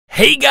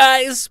Hey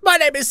guys, my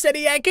name is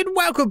Seniac and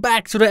welcome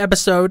back to the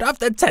episode of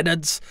the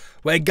Tenants,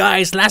 where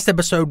guys, last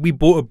episode we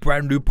bought a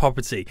brand new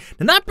property.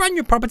 And that brand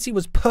new property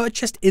was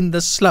purchased in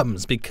the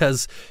slums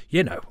because,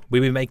 you know,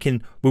 we've basically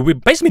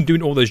been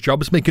doing all those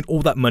jobs, making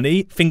all that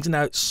money. Things are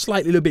now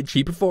slightly a little bit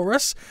cheaper for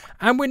us.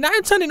 And we're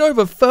now turning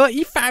over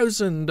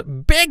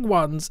 30,000 big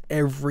ones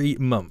every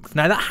month.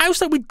 Now, that house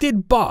that we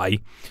did buy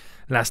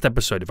last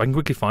episode, if I can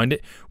quickly find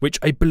it, which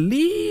I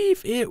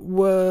believe it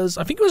was,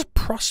 I think it was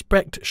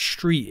Prospect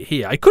Street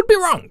here. I could be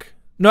wrong.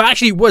 No,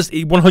 actually it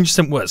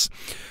 100% was.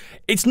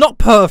 It's not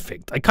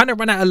perfect. I kind of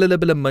ran out a little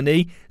bit of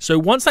money. So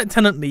once that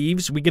tenant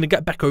leaves, we're going to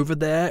get back over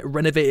there,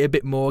 renovate it a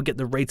bit more, get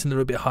the rating a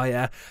little bit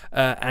higher,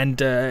 and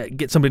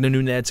get somebody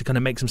new there to kind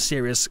of make some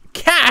serious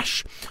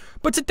cash.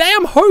 But today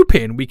I'm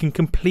hoping we can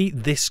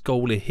complete this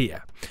goal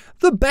here.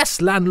 The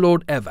best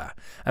landlord ever.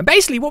 And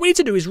basically what we need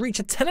to do is reach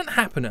a tenant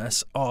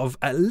happiness of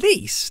at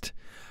least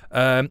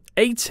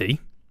 80,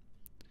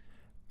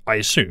 I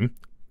assume,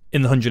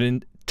 in the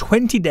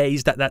 120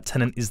 days that that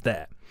tenant is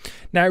there.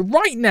 Now,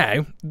 right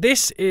now,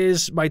 this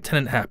is my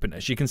tenant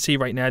happiness. You can see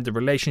right now the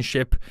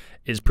relationship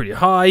is pretty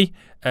high.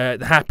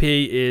 The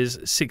happy is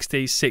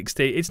 60,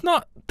 60. It's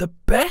not the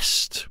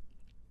best,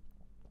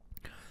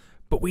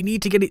 but we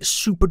need to get it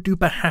super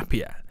duper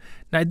happier.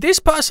 Now, this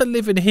person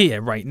living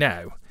here right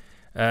now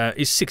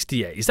is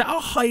 68. Is that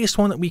our highest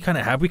one that we kind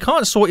of have? We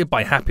can't sort it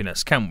by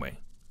happiness, can we?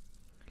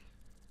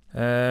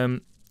 Oh,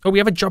 we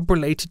have a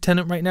job-related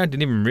tenant right now.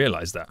 Didn't even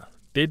realize that.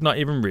 Did not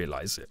even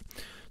realize it.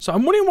 So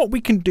I'm wondering what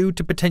we can do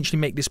to potentially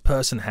make this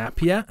person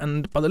happier.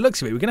 And by the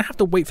looks of it, we're going to have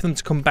to wait for them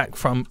to come back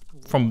from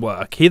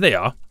work. Here they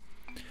are.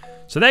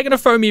 So they're going to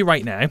phone me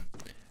right now.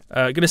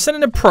 Going to send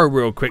in a pro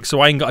real quick so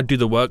I ain't got to do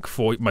the work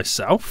for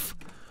myself.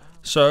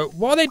 So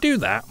while they do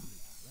that,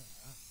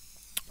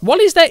 what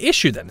is their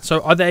issue then?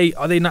 So are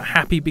they not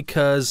happy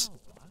because,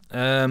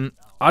 I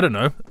don't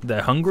know,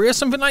 they're hungry or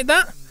something like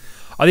that?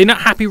 Are they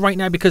not happy right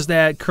now because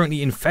they're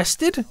currently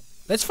infested?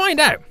 Let's find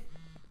out.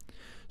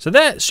 So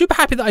they're super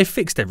happy that I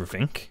fixed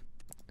everything.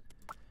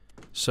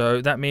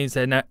 So that means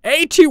they're now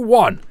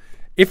 81.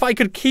 If I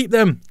could keep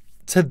them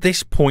to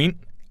this point,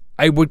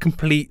 I would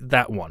complete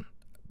that one.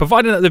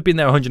 Provided that they've been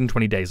there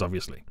 120 days,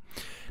 obviously.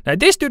 Now,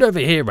 this dude over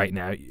here right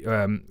now,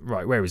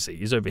 right, where is he?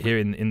 He's over here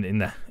in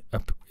the,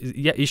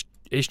 yeah,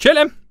 he's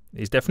chilling.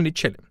 He's definitely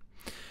chilling.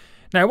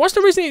 Now, what's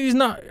the reason he's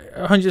not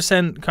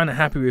 100% kind of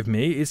happy with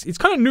me? It's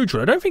kind of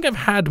neutral. I don't think I've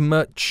had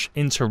much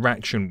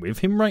interaction with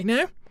him right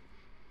now,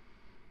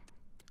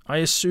 I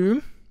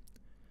assume.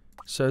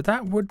 So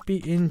that would be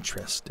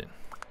interesting.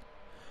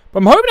 But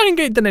I'm hoping I can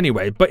get it done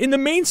anyway. But in the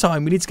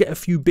meantime, we need to get a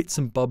few bits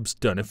and bobs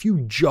done, a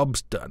few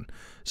jobs done,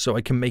 so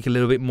I can make a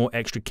little bit more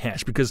extra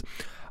cash, because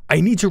I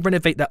need to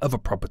renovate that other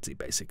property,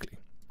 basically.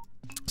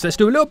 So let's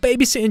do a little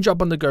babysitting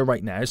job on the go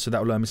right now, so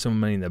that will earn me some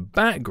money in the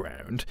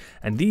background.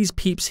 And these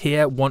peeps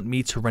here want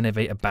me to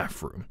renovate a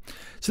bathroom.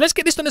 So let's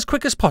get this done as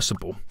quick as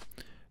possible,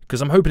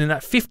 because I'm hoping in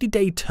that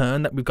 50-day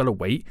turn that we've got to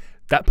wait,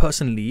 that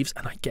person leaves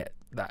and I get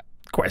that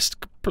quest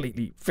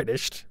completely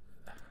finished.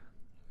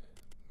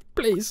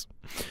 Please.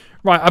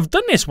 Right, I've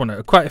done this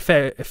one quite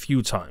a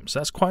few times. So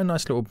that's quite a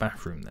nice little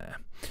bathroom there.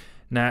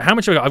 Now, how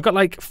much have I got? I've got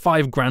like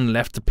 $5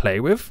 left to play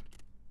with.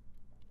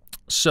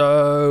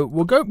 So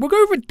we'll go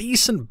with a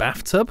decent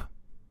bathtub.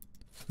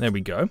 There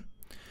we go.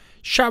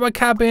 Shower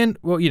cabin.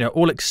 Well, you know,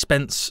 all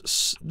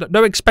expense,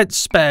 no expense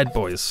spared,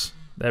 boys.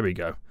 There we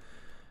go.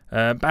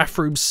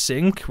 Bathroom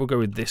sink. We'll go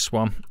with this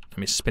one. Let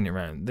me spin it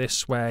around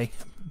this way.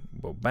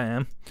 Well,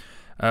 bam.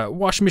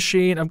 Washing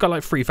machine. I've got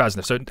like 3,000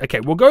 left. So okay,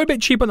 we'll go a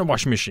bit cheap on the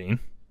washing machine,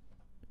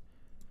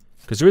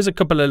 because there is a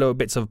couple of little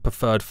bits of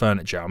preferred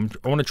furniture.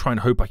 I want to try and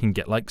hope I can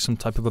get like some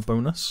type of a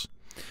bonus.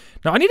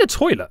 Now I need a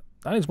toilet.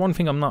 That is one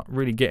thing I'm not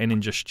really getting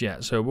in just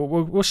yet. So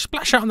we'll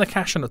splash out on the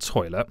cash on the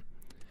toilet.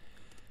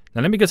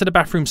 Now let me go to the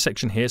bathroom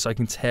section here so I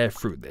can tear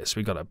through this.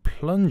 We've got a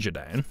plunger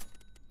down.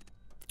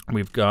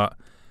 We've got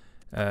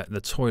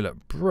the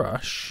toilet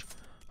brush.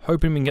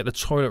 Hoping we can get the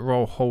toilet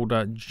roll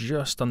holder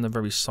just on the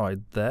very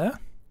side there.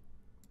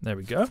 There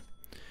we go.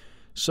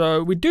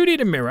 So we do need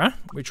a mirror,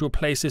 which will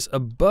place this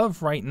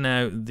above right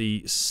now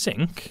the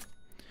sink.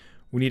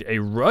 We need a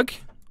rug.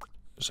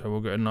 So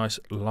we'll get a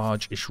nice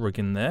large-ish rug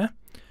in there.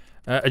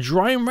 A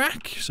drying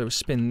rack, so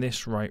spin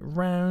this right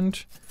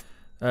round.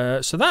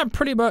 So that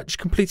pretty much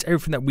completes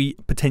everything that we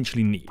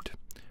potentially need.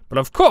 But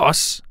of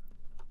course,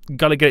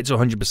 gotta get it to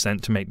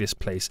 100% to make this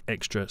place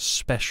extra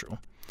special.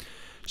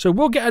 So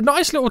we'll get a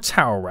nice little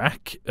towel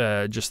rack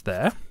just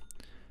there.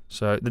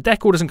 So the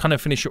decor doesn't kind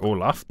of finish it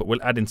all off, but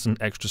we'll add in some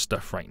extra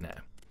stuff right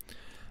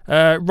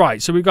now.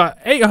 Right, so we've got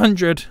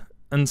 800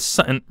 and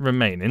something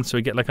remaining, so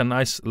we get like a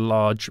nice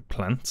large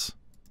plant.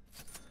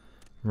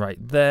 Right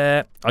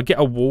there. I'll get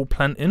a wall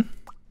plant in.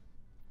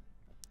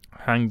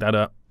 Hang that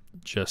up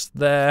just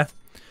there.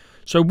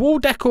 So wall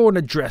decor and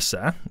a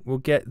dresser. We'll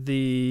get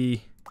the...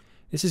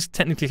 This is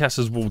technically classed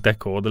as wall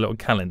decor, the little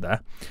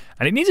calendar.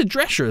 And it needs a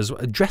dresser as well.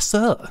 A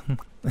dresser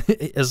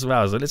as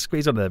well. So let's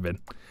squeeze on there a bit.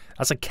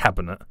 That's a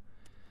cabinet.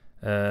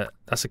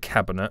 That's a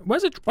cabinet.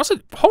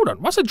 Hold on.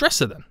 What's a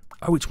dresser then?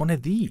 Oh, it's one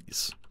of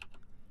these.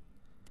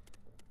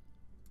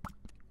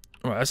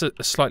 Alright, that's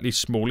a slightly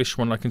smallish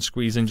one I can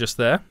squeeze in just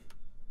there.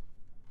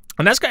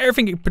 And that's got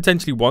everything it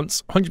potentially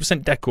wants.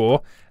 100%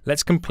 decor.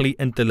 Let's complete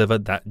and deliver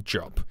that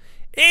job.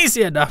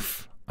 Easy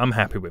enough. I'm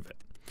happy with it.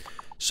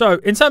 So,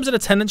 in terms of the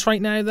tenants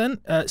right now then,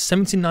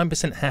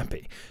 79%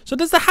 happy. So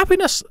does the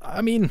happiness,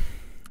 I mean,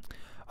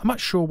 I'm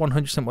not sure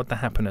 100% what the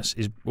happiness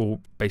is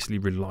all basically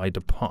relied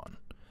upon.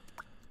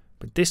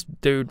 But this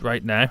dude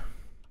right now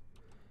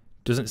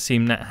doesn't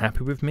seem that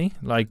happy with me.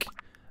 Like,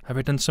 have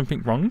I done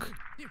something wrong?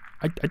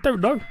 I don't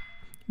know.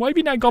 Why have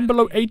you now gone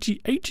below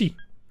 80?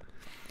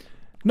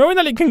 Knowing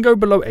that it can go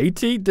below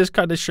 80, this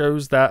kind of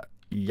shows that,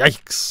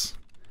 yikes,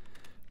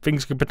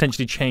 things could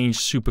potentially change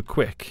super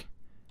quick.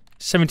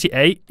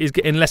 78 is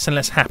getting less and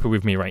less happy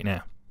with me right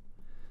now.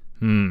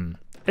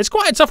 It's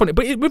quite a tough one,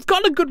 but we've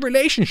got a good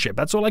relationship.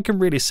 That's all I can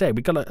really say.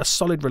 We've got a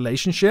solid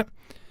relationship.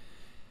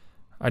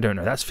 I don't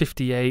know. That's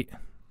 58.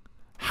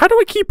 How do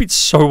I keep it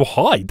so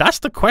high? That's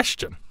the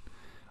question.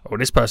 Oh,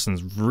 this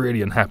person's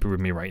really unhappy with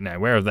me right now.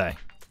 Where are they?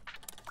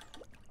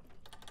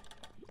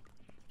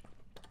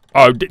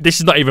 Oh, this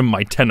is not even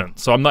my tenant,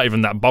 so I'm not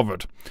even that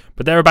bothered.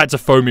 But they're about to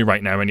phone me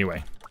right now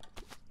anyway.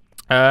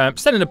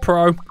 Sending a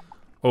pro.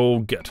 All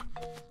good.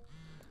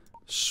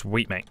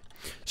 Sweet, mate.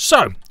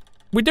 So,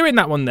 we're doing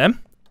that one then.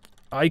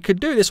 I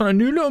could do this on a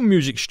new little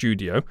music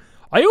studio.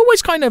 I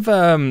always kind of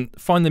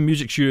find the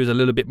music studios a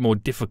little bit more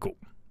difficult.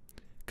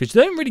 Because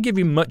they don't really give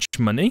you much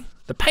money.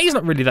 The pay's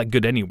not really that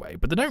good anyway,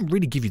 but they don't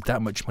really give you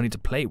that much money to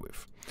play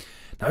with.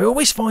 Now, I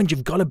always find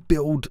you've got to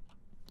build,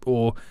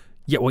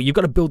 you've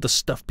got to build the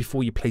stuff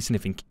before you place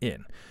anything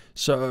in.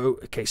 So,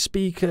 okay,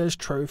 speakers,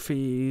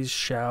 trophies,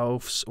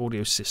 shelves,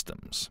 audio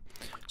systems.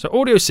 So,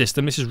 audio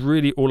system, this is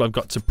really all I've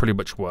got to pretty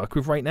much work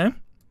with right now.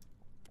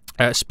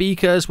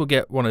 Speakers, we'll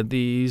get one of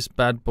these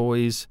bad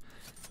boys.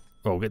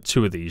 Well, we'll get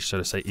two of these, so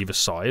to say, either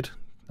side.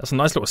 That's a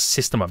nice little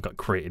system I've got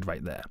created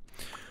right there.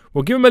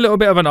 We'll give him a little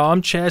bit of an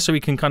armchair so he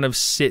can kind of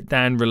sit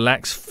down,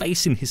 relax,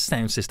 facing his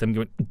sound system,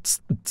 going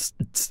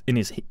in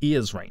his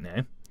ears right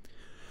now.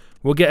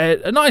 We'll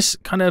get a nice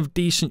kind of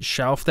decent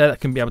shelf there that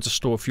can be able to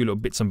store a few little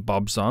bits and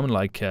bobs on,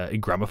 like a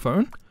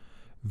gramophone.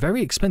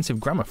 Very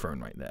expensive gramophone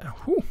right there.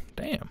 Whew,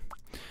 damn.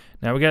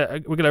 Now we get a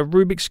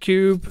Rubik's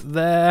Cube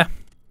there.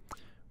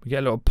 We get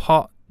a little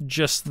pot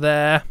just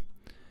there.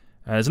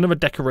 There's another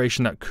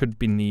decoration that could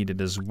be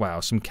needed as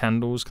well. Some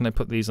candles. Can I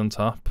put these on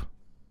top?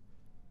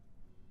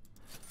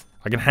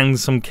 I can hang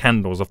some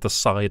candles off the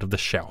side of the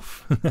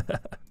shelf.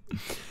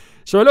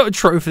 So a little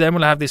trophy then.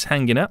 We'll have this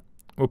hanging up.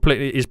 We'll put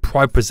his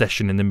pride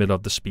possession in the middle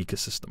of the speaker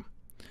system.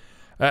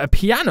 A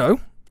piano.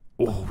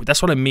 Oh,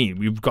 that's what I mean.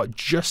 We've got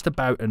just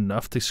about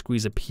enough to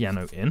squeeze a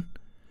piano in.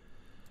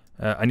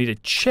 I need a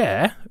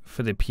chair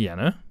for the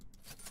piano.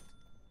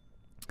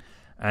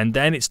 And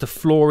then it's the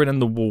flooring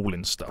and the wall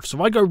and stuff. So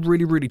if I go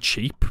really, really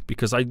cheap,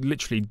 because I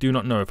literally do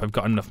not know if I've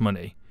got enough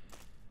money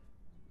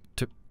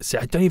to... See,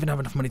 I don't even have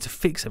enough money to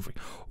fix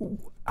everything.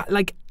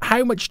 Like,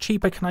 how much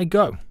cheaper can I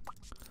go?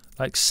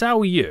 Like,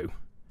 sell you,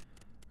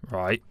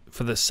 right,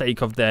 for the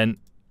sake of then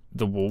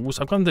the walls.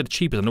 I've gone to the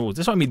cheapest on the walls.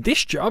 That's what I mean.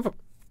 This job,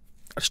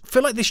 I just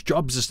feel like this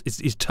job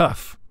is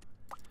tough.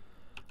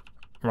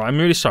 Right, I'm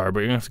really sorry,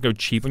 but you're going to have to go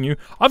cheap on you.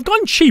 I've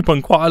gone cheap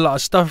on quite a lot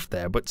of stuff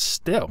there, but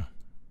still.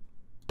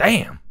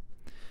 Damn.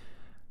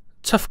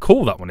 Tough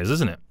call that one is,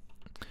 isn't it?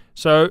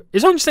 So,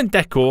 it's 100%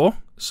 decor,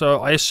 so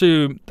I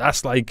assume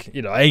that's like,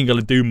 you know, I ain't going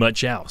to do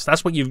much else.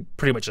 That's what you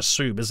pretty much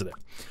assume, isn't it?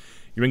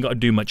 You ain't got to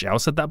do much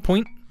else at that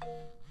point.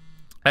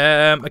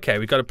 Okay,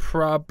 we've got a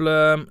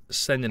problem.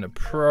 Sending a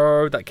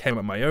pro. That came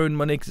at my own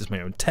money because it's my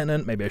own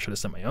tenant. Maybe I should have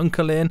sent my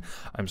uncle in.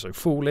 I'm so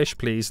foolish.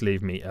 Please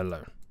leave me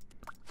alone.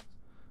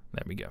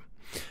 There we go.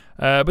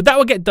 But that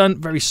will get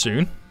done very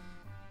soon.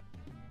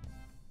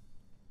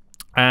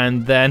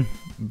 And then,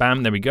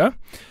 bam, there we go.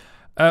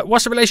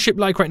 What's the relationship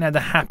like right now? The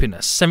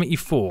happiness,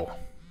 74.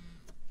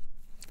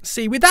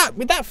 See, with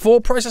that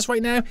thought process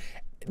right now,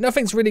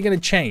 nothing's really going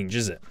to change,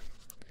 is it?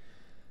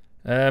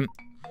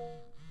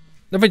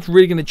 Nothing's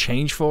really going to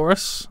change for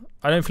us.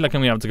 I don't feel like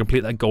I'm going to be able to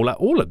complete that goal at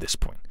all at this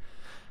point.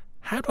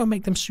 How do I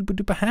make them super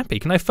duper happy?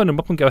 Can I phone them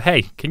up and go,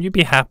 hey, can you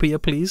be happier,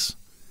 please?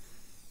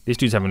 This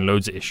dude's having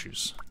loads of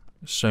issues.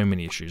 So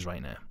many issues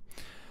right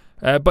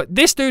now. But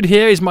this dude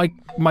here is my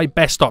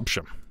best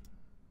option.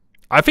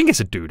 I think it's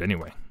a dude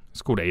anyway.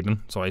 It's called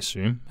Aiden, so I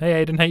assume.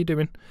 Hey Aiden, how you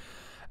doing?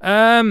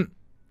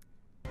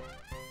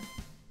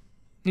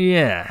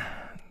 Yeah.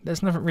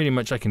 There's nothing really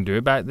much I can do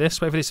about this.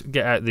 Wait for this to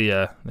get out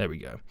the there we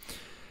go.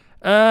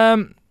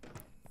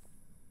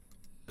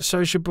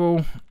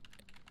 Sociable,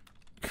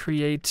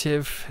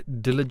 creative,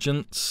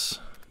 diligence.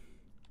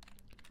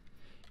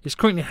 He's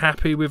currently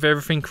happy with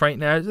everything right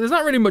now. There's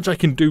not really much I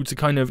can do to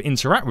kind of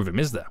interact with him,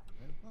 is there?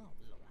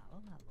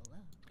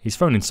 He's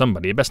phoning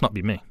somebody. It best not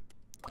be me.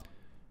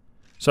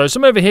 So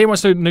someone over here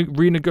wants to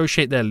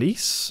renegotiate their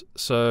lease.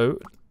 So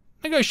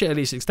negotiate a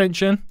lease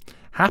extension.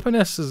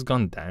 Happiness has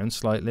gone down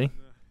slightly.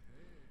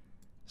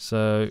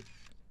 So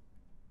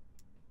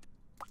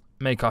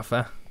make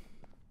offer.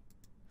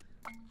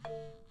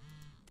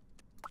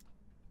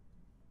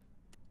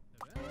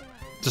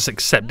 Just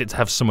accept it to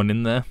have someone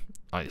in there.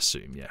 I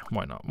assume, yeah.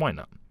 Why not? Why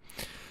not?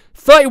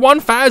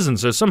 31,000.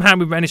 So somehow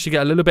we've managed to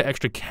get a little bit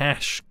extra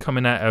cash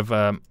coming out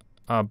of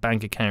our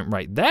bank account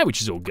right there,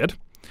 which is all good.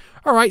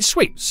 All right,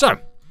 sweet. So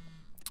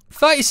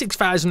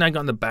 36,000 I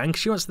got in the bank.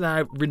 She wants to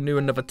now renew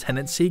another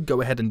tenancy.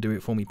 Go ahead and do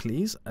it for me,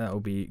 please. That will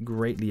be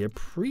greatly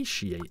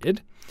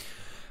appreciated.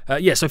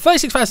 Yeah, so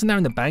 36,000 now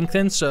in the bank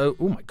then. So,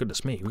 oh my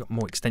goodness me, we've got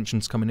more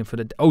extensions coming in for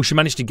the... Oh, she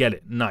managed to get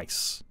it.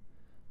 Nice.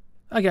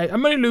 Okay,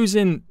 I'm only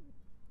losing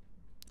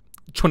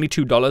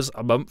 $22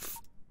 a month.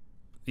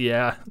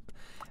 Yeah,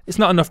 it's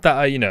not enough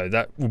that you know,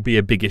 that will be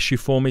a big issue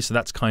for me, so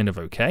that's kind of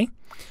okay.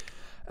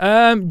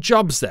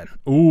 Jobs then.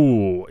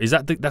 Ooh, is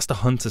that that's the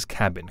hunter's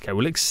cabin? Okay,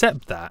 we'll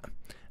accept that,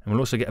 and we'll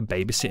also get a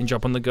babysitting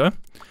job on the go.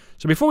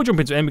 So before we jump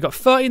into it, we've got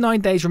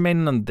 39 days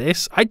remaining on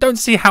this. I don't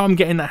see how I'm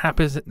getting that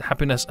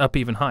happiness up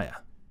even higher.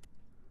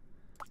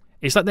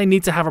 It's like they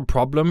need to have a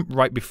problem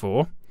right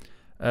before.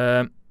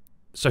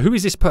 So who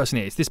is this person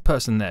here? It's this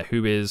person there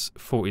who is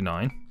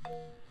 49.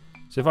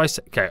 So if I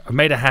say, okay, I've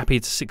made her happy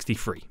to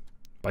 63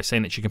 by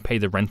saying that she can pay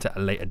the rent at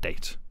a later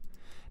date.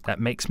 That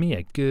makes me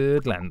a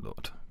good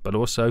landlord, but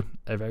also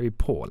a very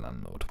poor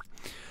landlord.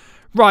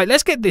 Right,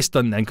 let's get this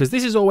done then, because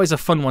this is always a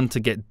fun one to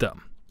get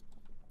done.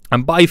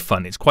 And by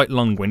fun, it's quite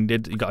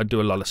long-winded. You got to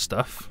do a lot of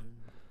stuff.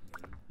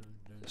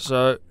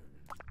 So,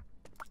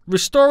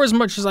 restore as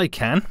much as I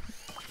can,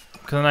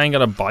 because I ain't got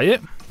to buy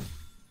it.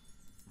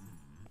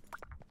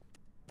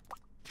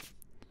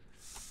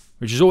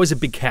 Which is always a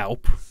big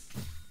help.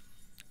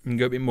 You can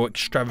go a bit more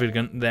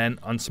extravagant then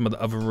on some of the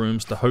other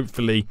rooms to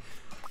hopefully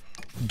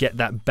get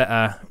that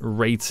better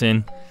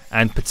rating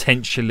and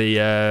potentially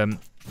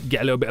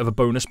get a little bit of a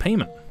bonus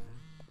payment.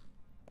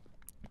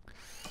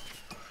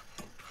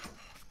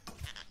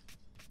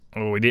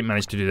 Oh, we didn't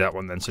manage to do that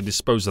one then, so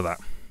dispose of that.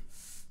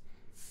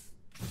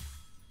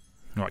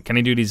 Alright, can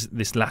he do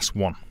this last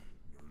one?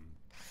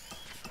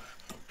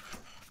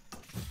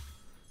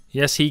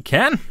 Yes, he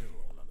can.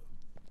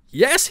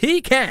 Yes,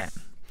 he can.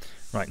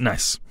 Right,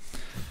 nice.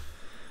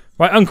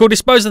 Right, Uncle,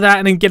 dispose of that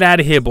and then get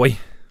out of here, boy.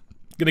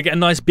 Gonna get a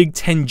nice big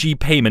 10G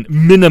payment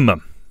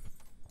minimum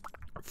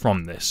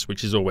from this,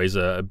 which is always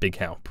a big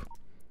help.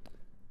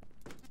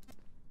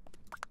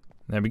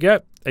 There we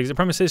go. Exit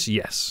premises,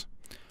 yes.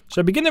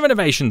 So begin the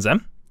renovations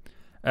then.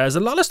 There's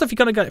a lot of stuff you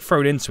kind of get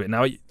thrown into it.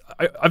 Now,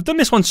 I've done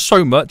this one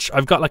so much,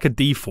 I've got like a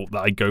default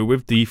that I go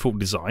with, default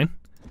design.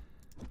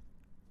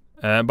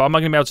 But I'm not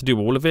going to be able to do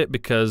all of it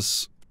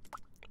because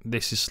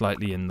this is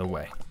slightly in the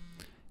way.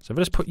 So if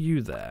I just put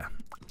you there,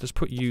 just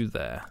put you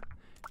there,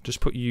 just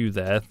put you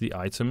there, the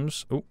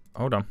items. Oh,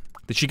 hold on.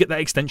 Did she get that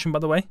extension, by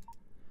the way?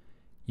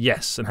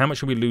 Yes, and how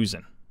much are we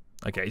losing?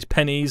 Okay, it's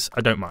pennies,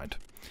 I don't mind.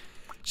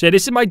 So yeah,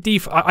 this is my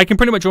default. I can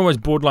pretty much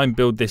almost borderline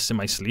build this in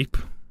my sleep.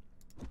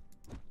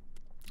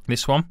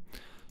 This one.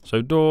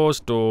 So doors,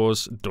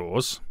 doors,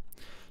 doors.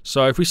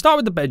 So if we start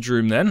with the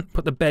bedroom then,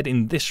 put the bed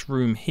in this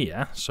room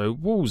here. So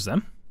walls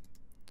then.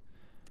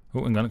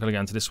 Oh, I'm going to get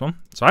into this one.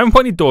 So I haven't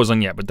put any doors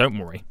on yet, but don't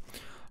worry.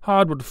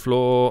 Hardwood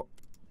floor,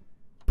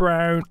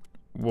 brown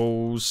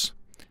walls,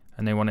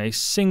 and they want a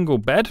single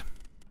bed.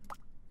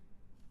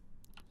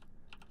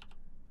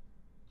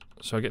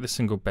 So I get the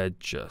single bed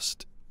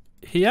just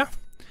here.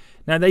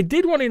 Now they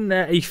did want in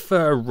there a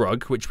fur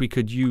rug, which we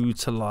could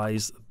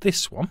utilize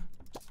this one.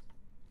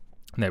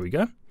 There we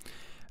go.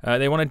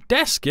 They want a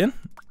desk in,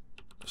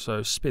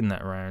 so spin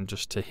that around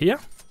just to here.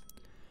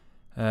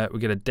 We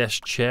get a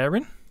desk chair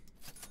in.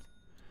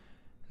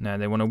 Now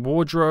they want a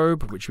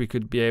wardrobe, which we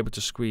could be able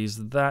to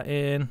squeeze that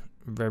in.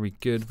 Very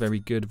good, very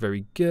good,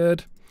 very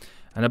good.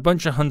 And a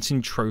bunch of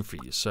hunting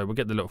trophies. So we'll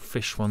get the little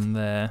fish one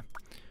there.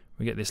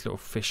 We get this little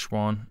fish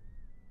one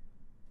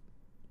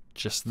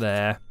just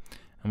there.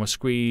 And we'll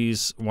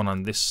squeeze one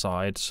on this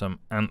side, some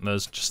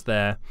antlers just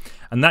there.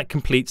 And that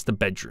completes the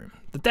bedroom.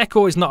 The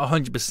decor is not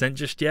 100%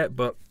 just yet,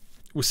 but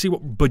we'll see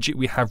what budget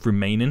we have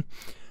remaining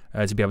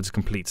to be able to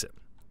complete it.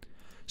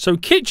 So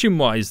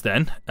kitchen-wise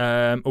then,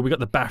 we got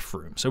the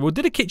bathroom. So we'll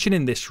do the kitchen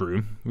in this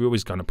room. We're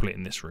always going to put it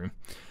in this room.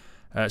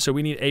 So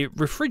we need a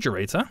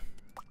refrigerator.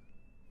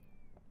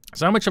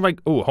 So how much have I...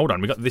 Oh, hold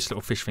on. We got this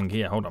little fish thing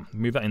here. Hold on.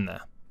 Move that in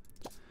there.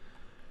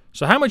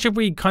 So how much have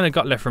we kind of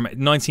got left from it?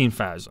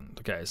 19,000.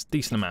 Okay, it's a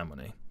decent amount of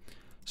money.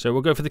 So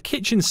we'll go for the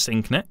kitchen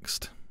sink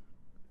next.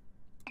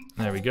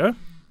 There we go.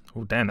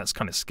 Oh, damn, that's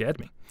kind of scared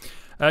me.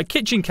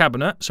 Kitchen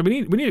cabinet. So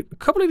we need a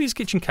couple of these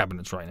kitchen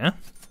cabinets right now.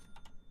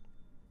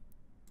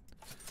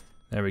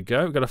 There we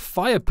go. We've got a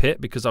fire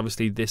pit because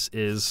obviously this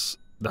is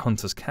the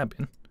hunter's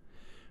cabin.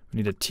 We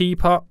need a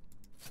teapot.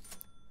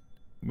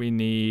 We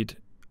need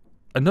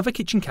another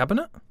kitchen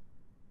cabinet.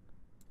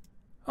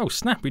 Oh,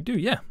 snap, we do,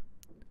 yeah.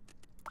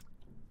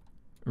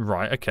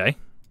 Right, okay.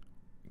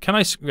 Can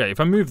I... Okay, if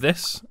I move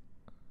this...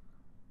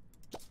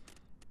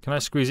 Can I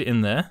squeeze it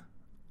in there?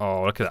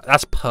 Oh, look at that.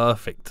 That's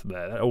perfect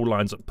there. That all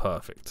lines up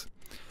perfect.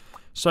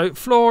 So,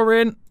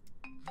 flooring,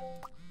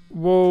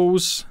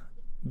 walls,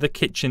 the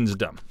kitchen's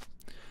done.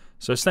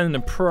 So, sending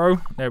the pro.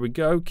 There we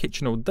go.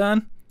 Kitchen all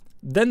done.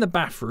 Then the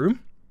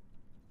bathroom.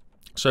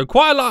 So,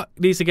 quite a lot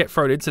needs to get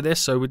thrown into this,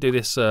 so we'll do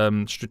this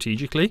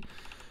strategically.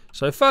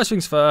 So, first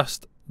things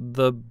first,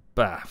 the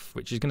bath,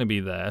 which is going to be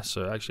there.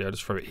 So actually, I'll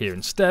just throw it here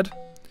instead.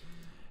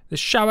 The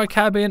shower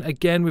cabin,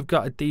 again, we've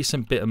got a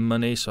decent bit of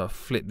money, so I'll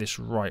flip this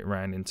right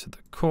round into the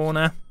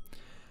corner.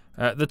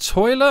 The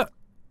toilet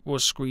will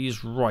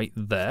squeeze right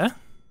there,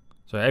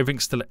 so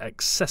everything's still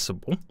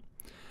accessible.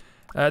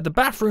 The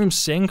bathroom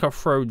sink I'll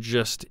throw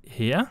just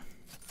here.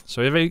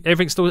 So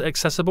everything's still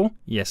accessible?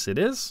 Yes, it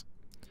is.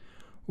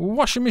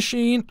 Washing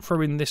machine,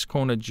 throw in this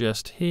corner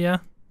just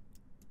here.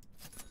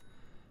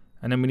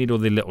 And then we need all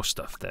the little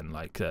stuff then,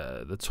 like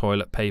the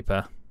toilet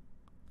paper.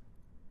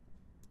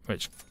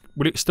 Which,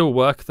 would it still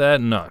work there?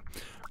 No.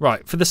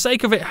 Right, for the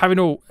sake of it having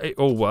it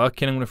all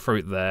working, I'm going to throw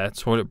it there.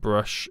 Toilet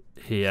brush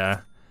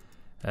here.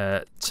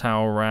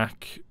 Towel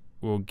rack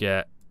will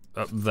get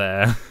up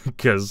there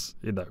because,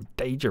 you know,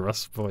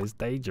 dangerous, boys,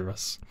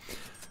 dangerous.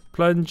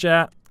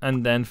 Plunger,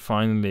 and then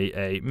finally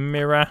a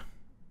mirror.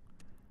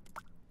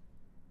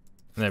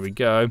 There we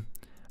go.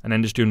 And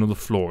then just doing all the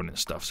flooring and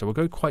stuff. So we'll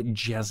go quite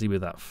jazzy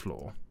with that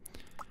floor.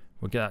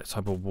 We'll get that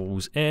type of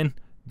walls in.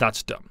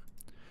 That's done.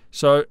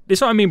 So this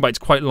is what I mean by it's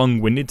quite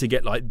long-winded to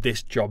get like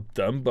this job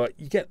done, but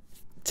you get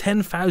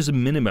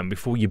 10,000 minimum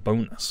before your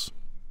bonus.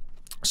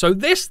 So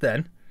this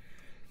then,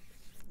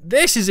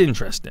 this is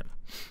interesting.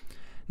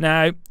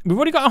 Now, we've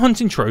already got a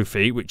hunting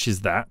trophy, which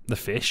is that, the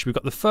fish. We've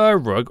got the fur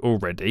rug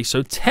already.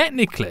 So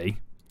technically,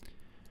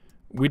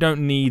 we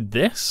don't need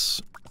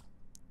this.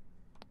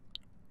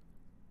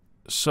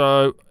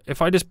 So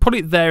if I just put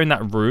it there in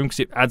that room, because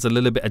it adds a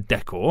little bit of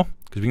decor,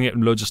 because we can get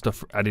loads of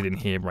stuff added in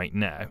here right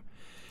now.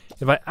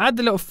 If I add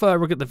the little fur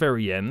rug at the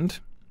very end,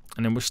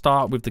 and then we'll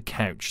start with the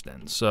couch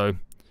then. So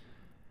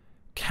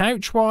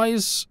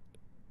couch-wise,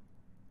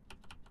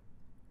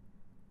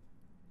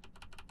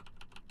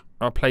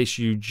 I'll place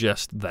you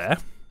just there.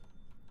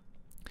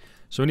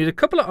 So we need a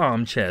couple of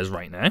armchairs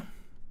right now.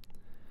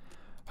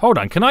 Hold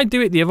on, can I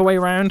do it the other way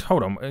around?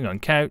 Hold on, hang on,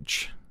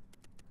 couch.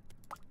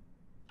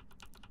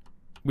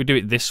 We do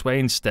it this way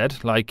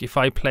instead. Like if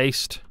I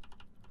placed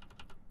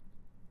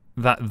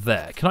that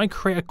there, can I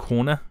create a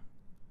corner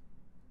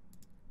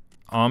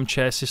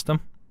armchair system?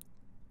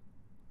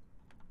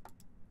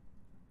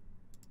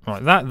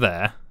 Right, that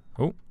there.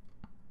 Oh,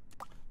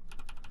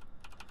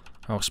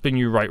 I'll spin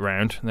you right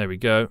round. There we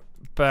go.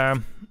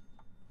 Bam.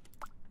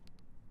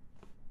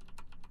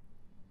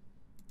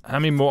 How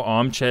many more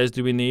armchairs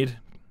do we need?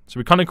 So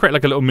we kind of create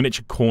like a little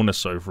miniature corner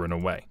sofa in a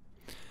way.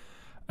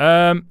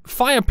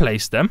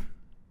 Fireplace then.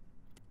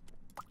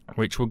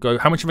 Which will go...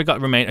 How much have I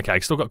got remain? Okay, I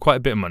still got quite a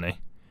bit of money.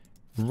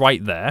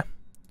 Right there.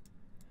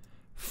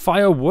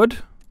 Firewood.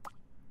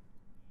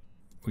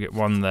 We get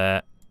one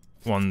there.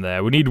 One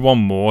there. We need one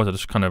more. So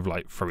just kind of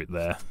like throw it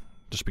there.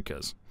 Just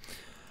because.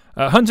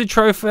 Hunted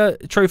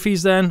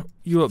trophies then.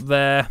 You up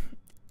there.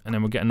 And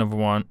then we'll get another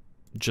one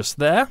just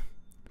there.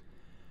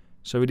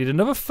 So we need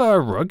another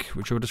fur rug,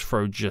 which we'll just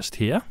throw just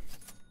here.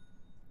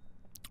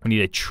 We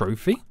need a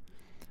trophy.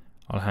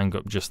 I'll hang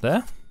up just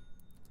there.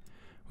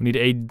 We need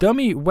a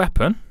dummy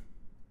weapon.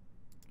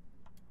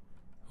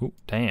 Oh,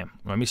 damn.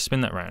 Let me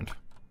spin that round.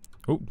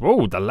 Oh,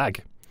 whoa, the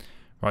lag.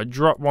 Right,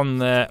 drop one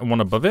there and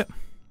one above it.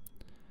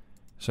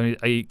 So I need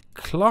a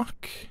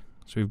clock.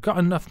 So we've got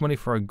enough money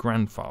for a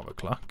grandfather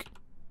clock.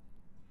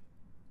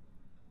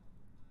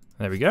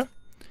 There we go.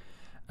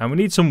 And we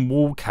need some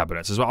wall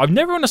cabinets as well. I've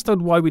never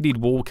understood why we need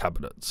wall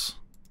cabinets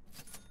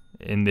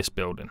in this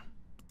building.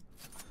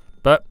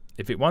 But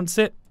if it wants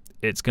it,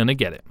 it's going to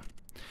get it.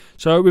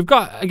 So we've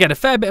got, again, a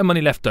fair bit of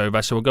money left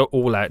over. So we'll go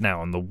all out now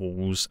on the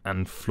walls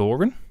and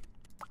flooring.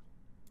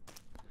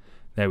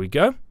 There we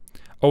go.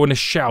 Oh, and a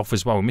shelf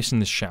as well. We're missing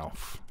the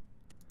shelf.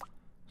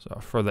 So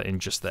I'll throw that in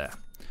just there.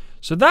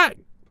 So that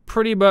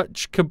pretty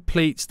much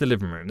completes the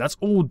living room. That's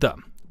all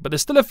done. But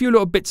there's still a few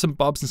little bits and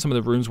bobs in some of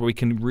the rooms where we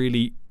can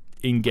really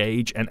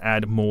engage and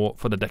add more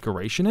for the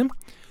decoration in.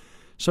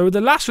 So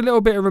the last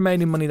little bit of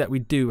remaining money that we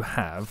do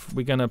have,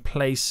 we're going to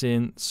place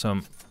in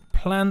some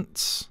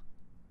plants.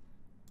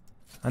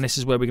 And this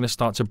is where we're going to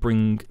start to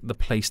bring the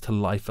place to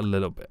life a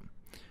little bit.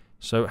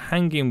 So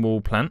hanging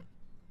wall plant.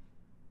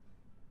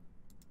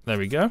 There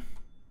we go.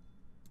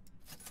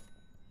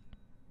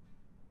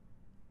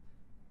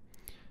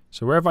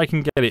 So wherever I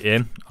can get it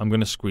in, I'm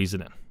going to squeeze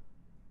it in.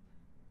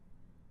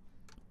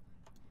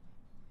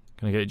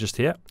 Can I get it just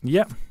here?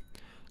 Yep.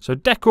 So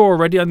decor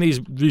already on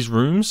these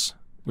rooms.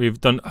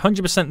 We've done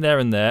 100% there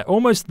and there,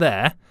 almost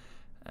there,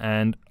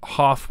 and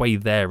halfway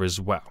there as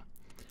well.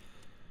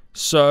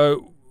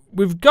 So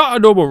we've got a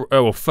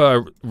normal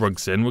fur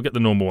rugs in. We'll get the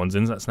normal ones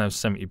in. So that's now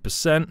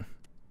 70%.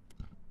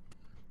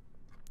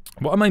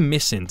 What am I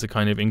missing to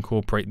kind of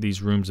incorporate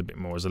these rooms a bit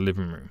more as a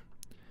living room?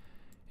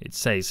 It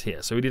says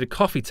here. So we did a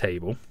coffee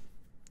table.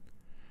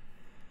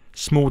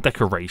 Small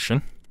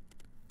decoration.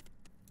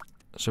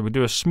 So we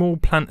do a small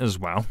plant as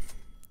well.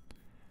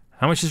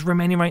 How much is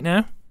remaining right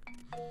now?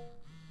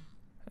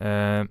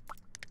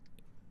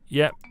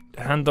 Yep,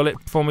 handle it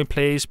for me,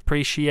 please.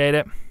 Appreciate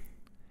it.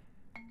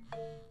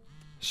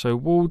 So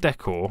wall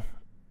decor.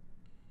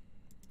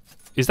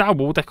 Is that a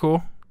wall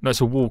decor? No,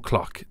 it's a wall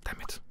clock. Damn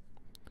it.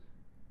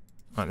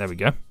 Right, there we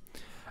go.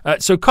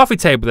 So coffee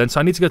table then. So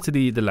I need to go to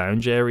the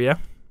lounge area.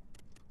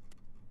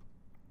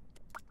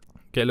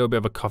 Get a little bit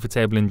of a coffee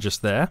table in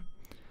just there.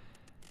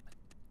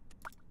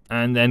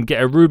 And then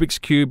get a Rubik's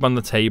Cube on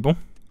the table.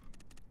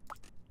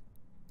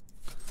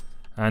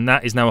 And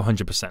that is now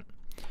 100%.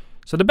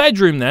 So the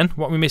bedroom then,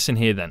 what are we missing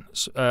here then?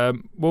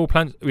 Wall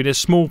plant, we did a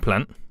small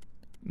plant.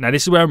 Now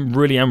this is where I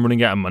really am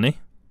running out of money.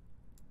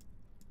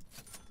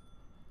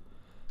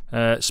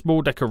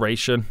 Small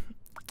decoration.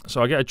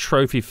 So I get a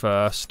trophy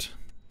first.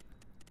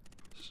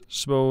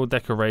 Small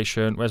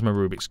decoration. Where's my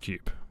Rubik's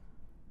Cube?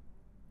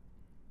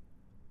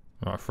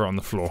 Alright, throw it on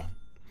the floor.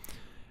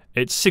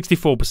 It's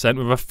 64%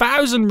 with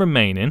 1,000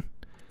 remaining.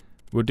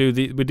 We'll do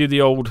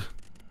the old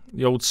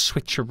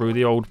switcheroo,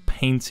 the old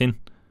painting.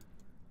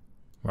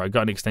 Right,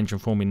 got an extension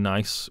for me,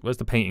 nice. Where's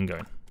the painting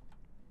going?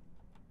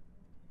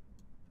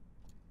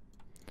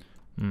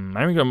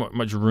 I haven't got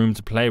much room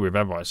to play with,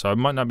 have I? So I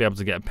might not be able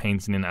to get a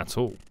painting in at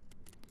all.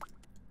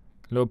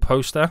 A little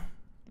poster.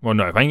 Well,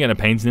 no, if I ain't getting a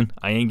painting in,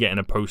 I ain't getting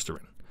a poster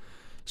in.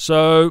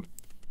 So,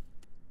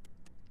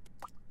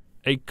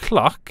 a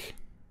clock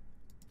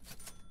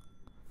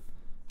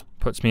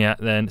puts me at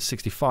then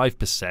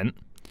 65%.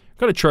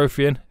 Got a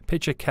trophy in,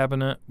 picture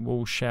cabinet,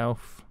 wall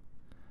shelf.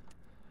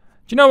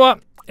 Do you know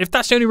what? If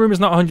that's the only room is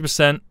not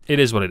 100%, it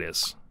is what it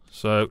is.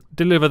 So,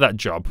 deliver that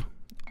job.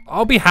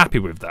 I'll be happy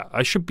with that.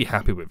 I should be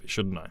happy with it,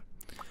 shouldn't I?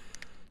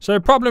 So,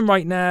 problem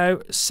right now,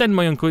 send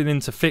my uncle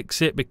in to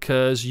fix it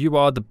because you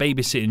are the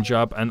babysitting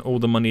job and all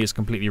the money is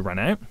completely run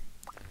out.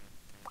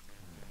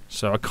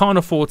 So, I can't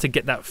afford to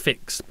get that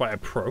fixed by a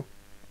pro.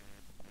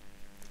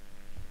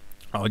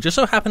 I just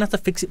so happen to have to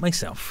fix it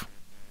myself.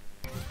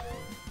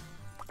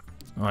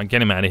 Alright,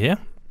 get him out of here.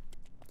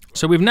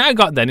 So, we've now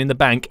got then in the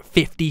bank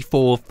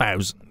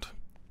 54,000.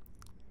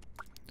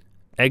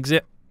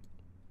 Exit.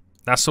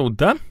 That's all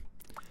done.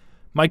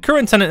 My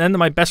current tenant then,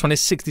 my best one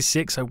is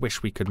 66. I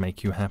wish we could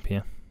make you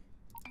happier.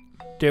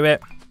 Do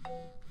it.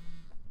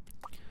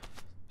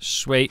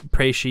 Sweet.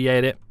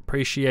 Appreciate it.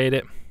 Appreciate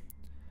it.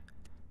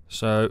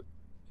 So,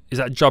 is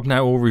that job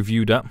now all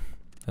reviewed up?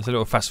 Let's a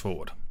little fast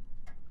forward.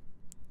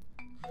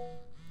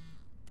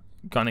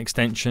 Got an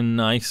extension.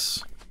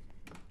 Nice.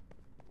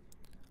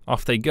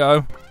 Off they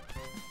go.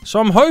 So,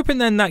 I'm hoping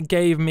then that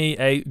gave me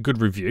a good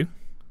review.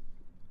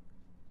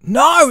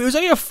 No! It was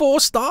only a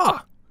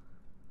 4-star!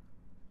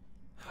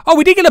 Oh,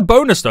 we did get a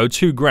bonus though,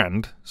 2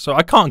 grand. So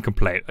I can't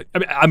complain.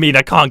 I mean,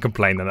 I can't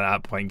complain at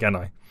that point, can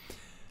I?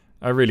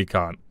 I really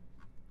can't.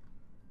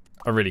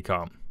 I really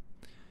can't.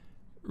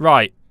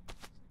 Right.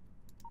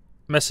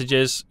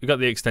 Messages. We got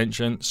the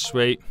extension.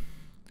 Sweet.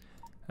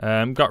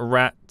 Got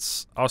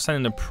rats. I'll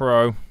send in a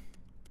pro.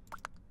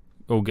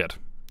 All good.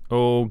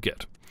 All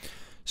good.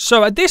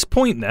 So at this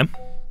point then.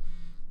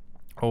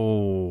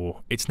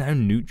 Oh, it's now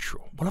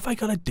neutral. What have I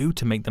got to do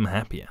to make them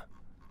happier?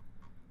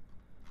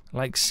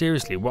 Like,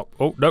 seriously, what?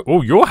 Oh, no.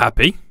 Oh, you're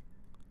happy?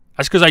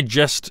 That's because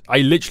I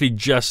literally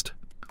just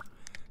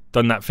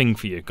done that thing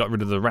for you. Got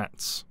rid of the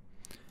rats.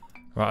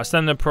 Right, I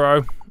stand in a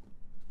pro.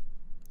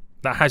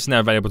 That house is now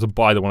available to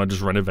buy the one I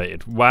just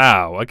renovated.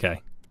 Wow,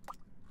 okay.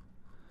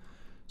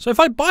 So if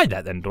I buy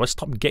that then, do I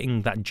stop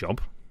getting that job?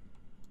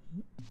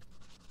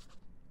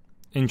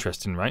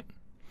 Interesting, right?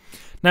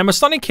 Now, my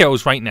stunning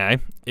kills right now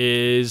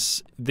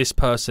is this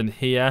person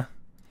here.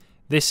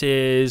 This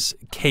is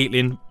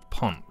Caitlin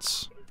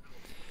Ponce.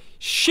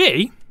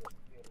 She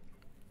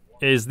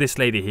is this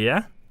lady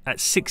here at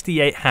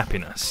 68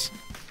 happiness.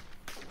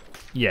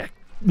 Yeah,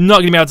 not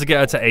going to be able to get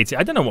her to 80.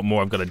 I don't know what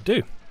more I've got to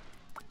do.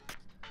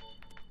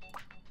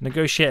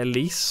 Negotiate a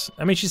lease.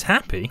 I mean, she's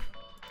happy.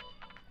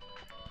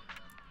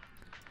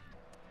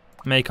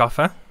 Make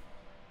offer.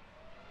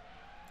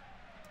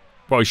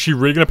 Well, is she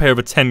really going to pay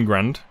over 10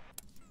 grand?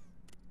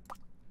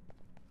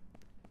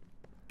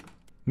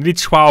 Nearly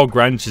 12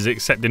 grand she's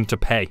accepting to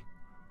pay.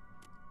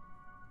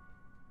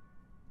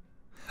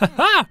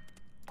 Haha!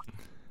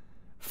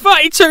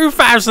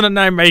 32,000 and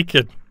now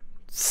making.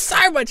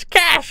 So much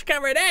cash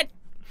coming in!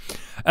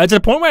 To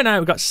the point where now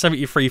we've got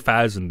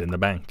 73,000 in the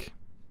bank.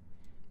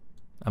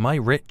 Am I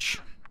rich?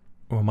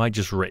 Or am I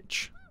just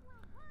rich?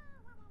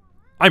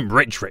 I'm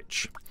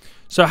rich.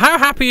 So how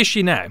happy is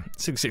she now?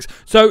 66.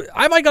 So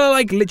am I gonna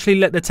like literally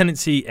let the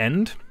tenancy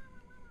end?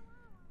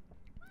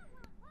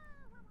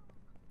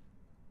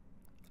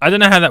 I don't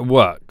know how that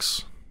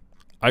works.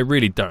 I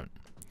really don't.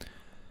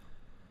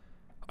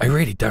 I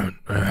really don't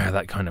know how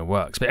that kind of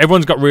works. But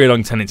everyone's got really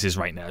long tenancies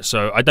right now,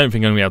 so I don't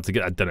think I'm going to be able to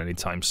get that done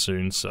anytime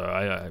soon. So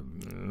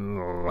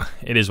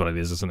it is what it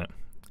is, isn't it?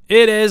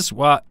 It is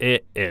what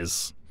it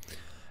is.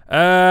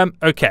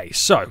 Okay,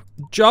 so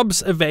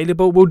jobs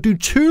available. We'll do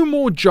 2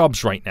 more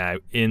jobs right now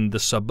in the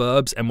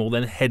suburbs, and we'll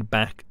then head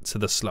back to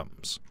the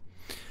slums.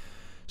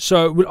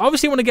 So we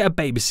obviously want to get a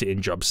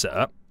babysitting job set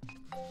up.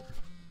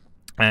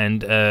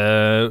 And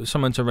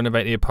someone to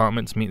renovate the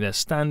apartment to meet their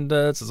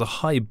standards. There's a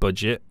high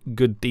budget,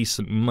 good,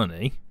 decent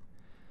money.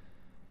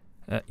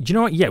 Do you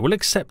know what? Yeah, we'll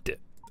accept it.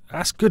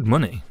 That's good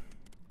money.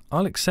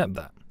 I'll accept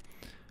that.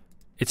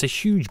 It's a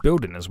huge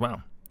building as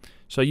well.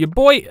 So your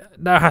boy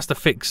now has to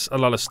fix a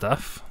lot of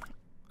stuff.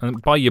 And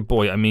by your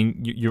boy, I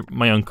mean you're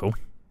my uncle.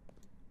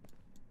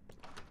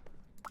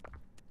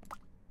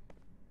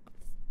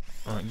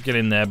 Right, get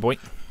in there, boy.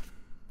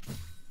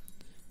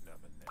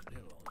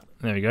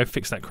 There we go.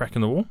 Fix that crack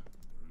in the wall.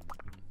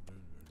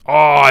 Oh,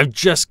 I've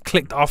just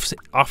clicked off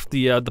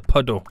the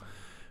puddle,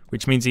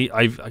 which means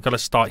I've got to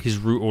start his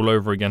route all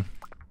over again.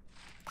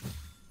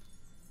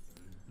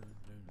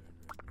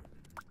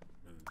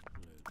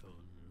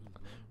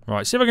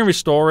 Right, see if I can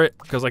restore it,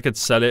 because I could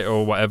sell it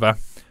or whatever.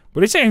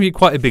 But it's going to be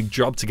quite a big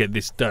job to get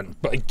this done.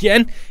 But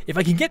again, if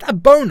I can get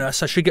that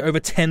bonus, I should get over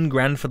 10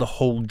 grand for the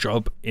whole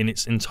job in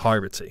its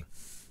entirety.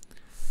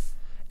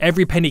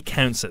 Every penny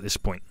counts at this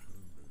point.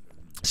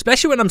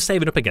 Especially when I'm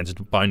saving up again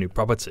to buy a new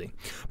property.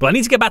 But I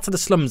need to get back to the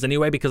slums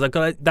anyway, because I've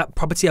got that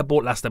property I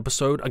bought last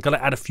episode. I've got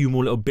to add a few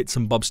more little bits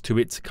and bobs to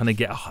it to kind of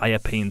get a higher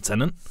paying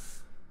tenant.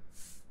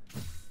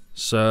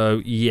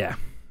 So, yeah.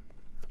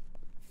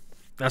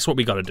 That's what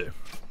we got to do.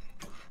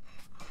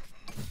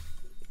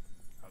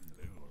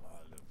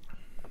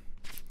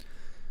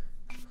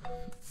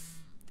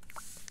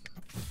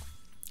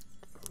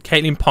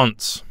 Caitlin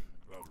Ponce.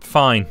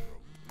 Fine.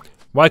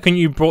 Why couldn't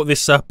you brought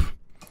this up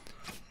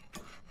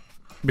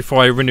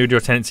before I renewed your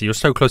tenancy? You're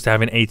so close to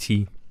having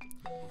 80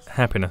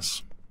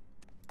 happiness.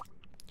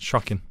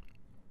 Shocking.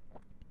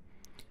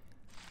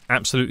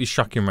 Absolutely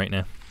shocking right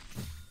now.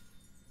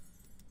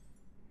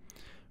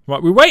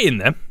 Right, we're waiting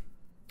then.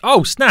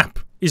 Oh, snap.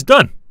 He's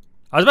done.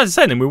 I was about to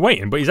say then we're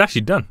waiting, but he's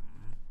actually done.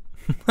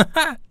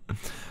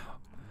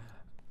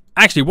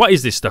 Actually, what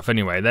is this stuff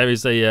anyway? There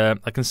is a...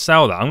 I can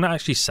sell that. I'm going to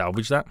actually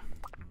salvage that.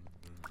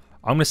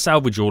 I'm going to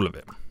salvage all of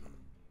it.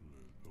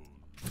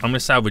 I'm going to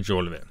salvage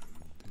all of it.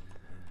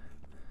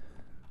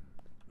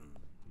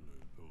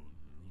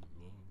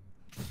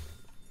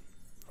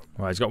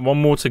 Right, he's got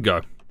one more to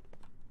go.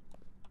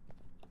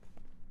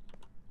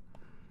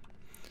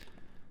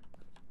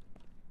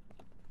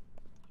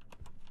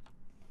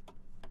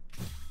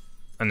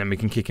 And then we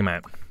can kick him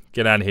out.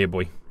 Get out of here,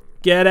 boy.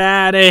 Get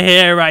out of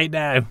here right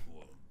now.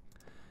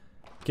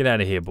 Get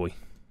out of here, boy.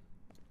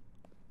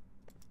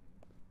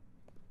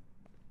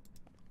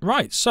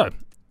 Right, so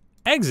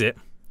exit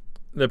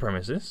the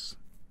premises.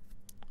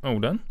 All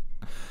done.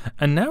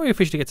 And now we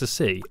officially get to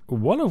see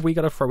what have we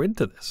got to throw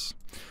into this.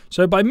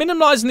 So by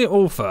minimalising it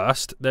all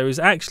first, there is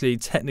actually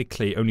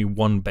technically only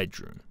one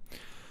bedroom.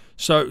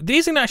 So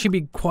these can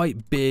actually be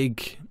quite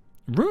big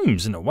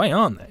rooms in a way,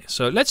 aren't they?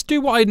 So let's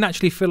do what I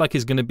naturally feel like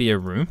is going to be a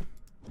room.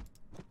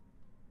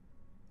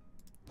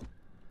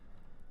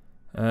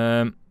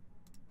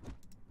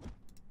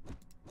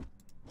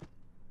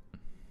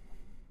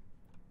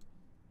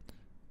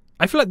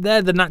 I feel like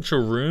they're the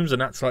natural rooms,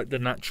 and that's like the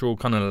natural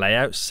kind of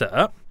layout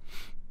setup.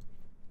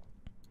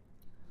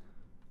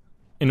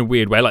 In a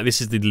weird way, like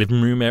this is the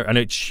living room area. I know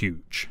it's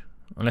huge,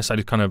 unless I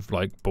just kind of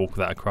like bulk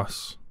that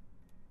across.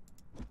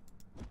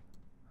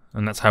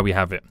 And that's how we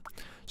have it.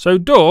 So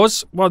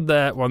doors, one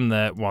there, one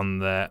there, one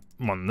there,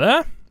 one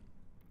there.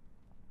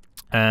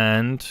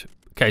 And,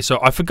 okay, so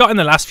I forgot in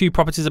the last few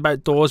properties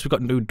about doors. We've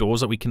got new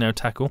doors that we can now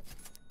tackle.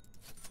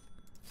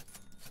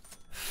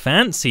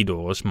 Fancy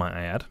doors, might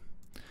I add.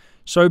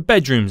 So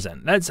bedrooms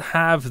then. Let's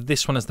have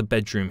this one as the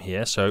bedroom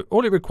here. So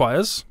all it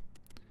requires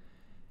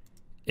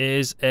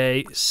is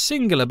a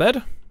singular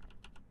bed.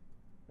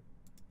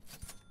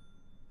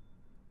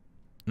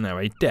 Now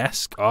a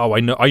desk. Oh, I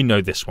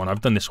know this one.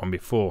 I've done this one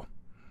before.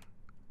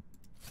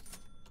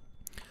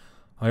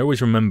 I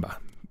always remember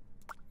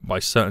by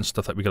certain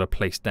stuff that we got to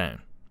place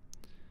down.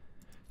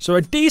 So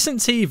a decent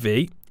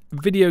TV,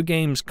 video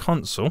games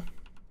console,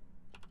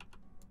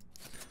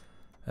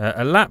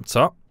 a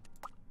laptop.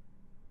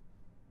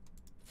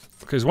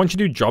 Because once you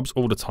do jobs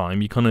all the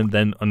time, you kind of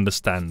then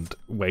understand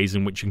ways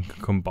in which you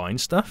can combine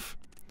stuff.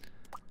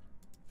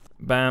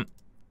 Bam.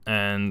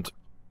 And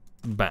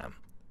bam.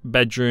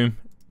 Bedroom.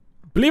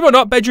 Believe it or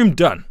not, bedroom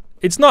done.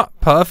 It's not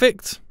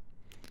perfect.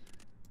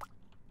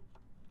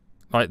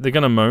 Like, they're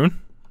going to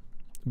moan.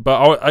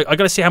 But I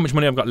got to see how much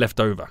money I've got left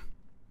over.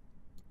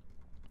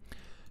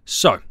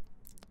 So.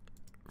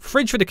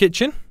 Fridge for the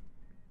kitchen.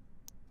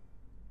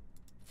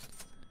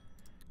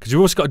 Because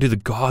you've also got to do the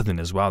garden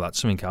as well. That's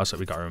something else that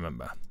we got to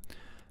remember.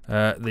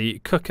 The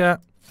cooker,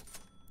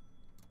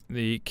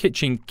 the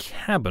kitchen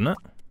cabinet,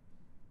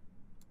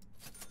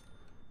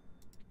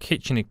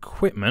 kitchen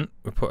equipment.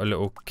 We put a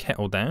little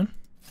kettle down.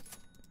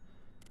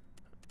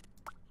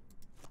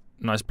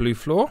 Nice blue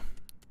floor.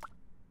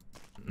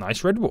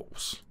 Nice red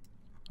walls.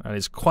 And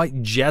it's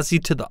quite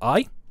jazzy to the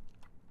eye.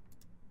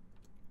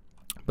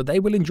 But they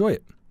will enjoy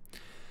it.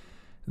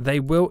 They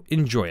will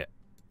enjoy it.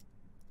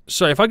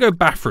 So if I go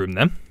bathroom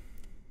then.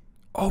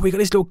 Oh, we got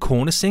this little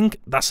corner sink.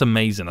 That's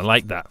amazing. I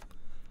like that.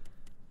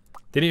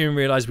 Didn't even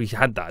realise we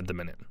had that at the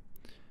minute.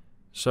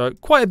 So,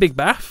 quite a big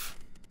bath.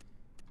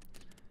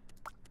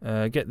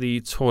 Get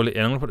the toilet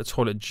in. I'm going to put the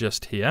toilet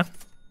just here.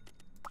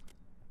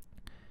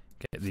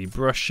 Get the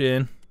brush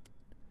in.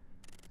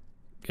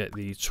 Get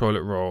the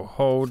toilet roll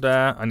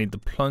holder. I need the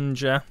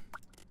plunger.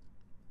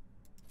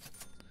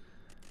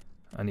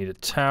 I need a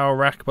towel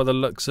rack by the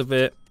looks of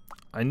it.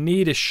 I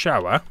need a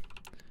shower.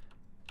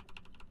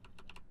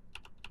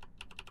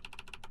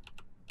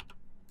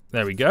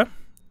 There we go.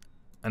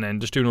 And then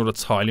just doing all the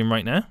tiling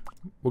right now.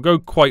 We'll go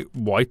quite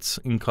white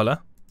in colour.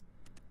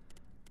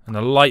 And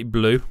a light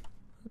blue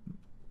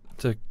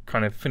to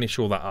kind of finish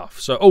all that off.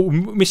 So, oh,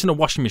 missing a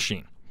washing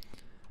machine.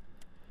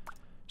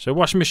 So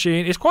washing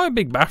machine, it's quite a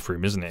big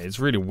bathroom, isn't it? It's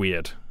really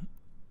weird.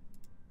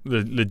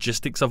 The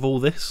logistics of all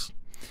this.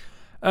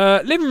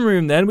 Living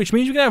room then, which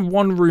means you can have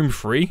one room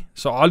free.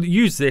 So I'll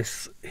use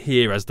this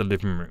here as the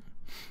living room.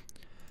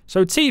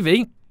 So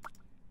TV.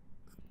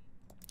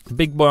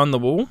 Big boy on the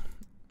wall.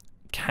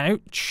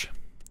 Couch.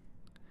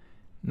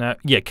 Now,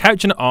 yeah,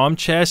 couch and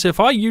armchair. So if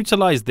I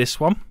utilize this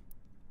one.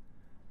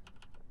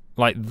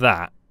 Like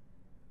that.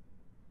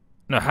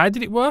 No, how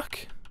did it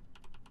work?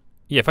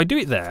 Yeah, if I do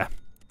it there.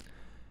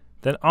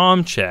 Then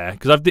armchair.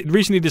 Because I've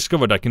recently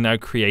discovered I can now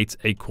create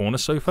a corner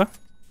sofa.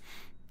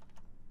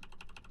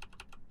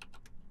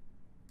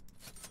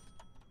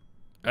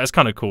 That's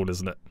kind of cool,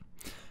 isn't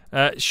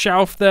it?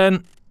 Shelf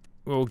then.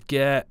 We'll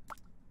get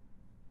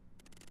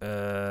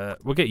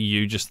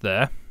you just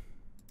there.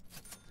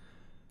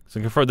 So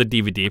I can throw the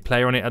DVD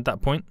player on it at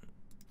that point.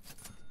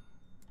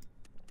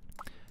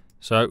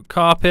 So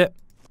carpet,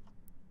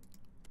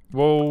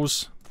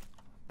 walls,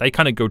 they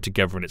kind of go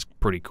together and it's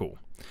pretty cool.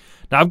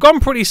 Now I've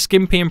gone pretty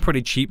skimpy and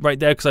pretty cheap right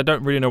there because I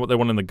don't really know what they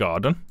want in the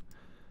garden.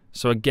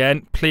 So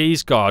again,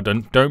 please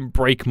garden, don't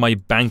break my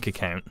bank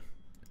account.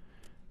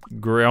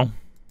 Grill.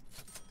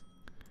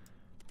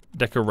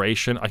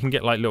 Decoration. I can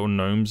get like little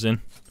gnomes in.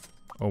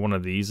 Or one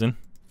of these in.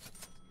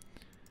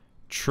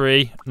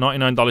 Tree.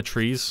 $99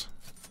 trees.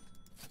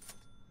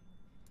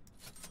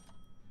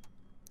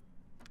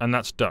 And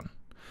that's done.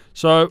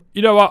 So,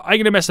 you know what? I ain't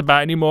going to mess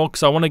about anymore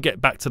because I want to get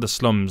back to the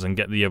slums and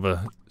get the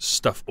other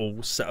stuff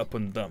all set up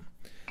and done.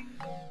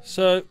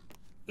 So,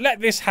 let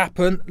this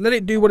happen. Let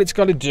it do what it's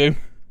got to do.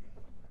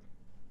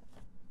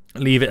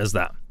 Leave it as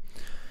that.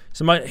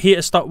 So, my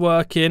heater start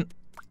working.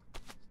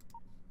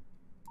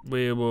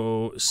 We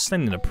will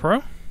send in a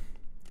pro.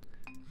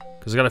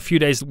 Because I've got a few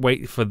days to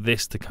wait for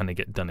this to kind of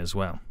get done as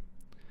well.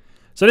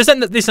 So this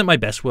isn't my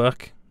best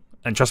work.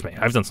 And trust me,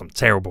 I've done some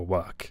terrible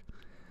work.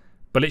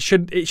 But it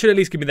should at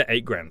least give me that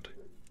 $8,000.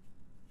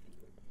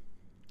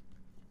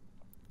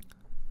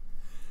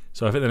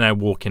 So I think they're now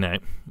walking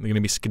out. They're going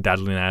to be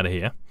skedaddling out of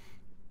here.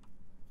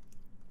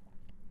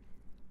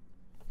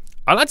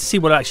 I'd like to see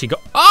what I actually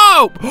got.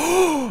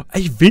 Oh!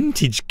 A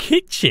vintage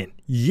kitchen.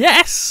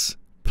 Yes!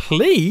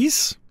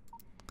 Please!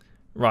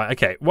 Right,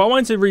 okay. What I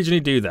wanted to originally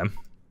do then.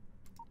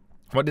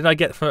 What did I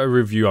get for a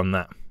review on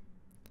that?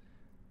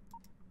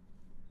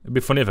 It'd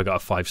be funny if I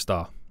got a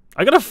 5-star.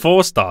 I got a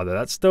 4-star though.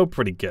 That's still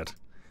pretty good.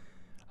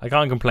 I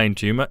can't complain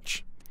too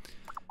much.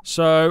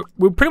 So,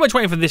 we're pretty much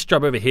waiting for this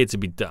job over here to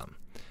be done.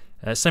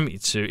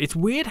 72. It's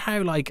weird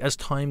how, like, as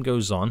time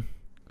goes on,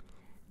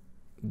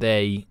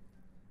 they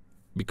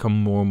become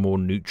more and more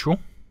neutral.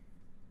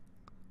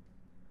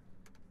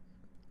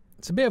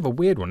 It's a bit of a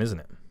weird one, isn't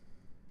it?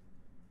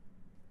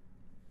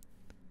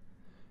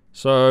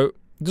 So,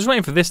 just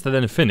waiting for this to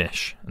then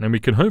finish, and then we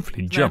can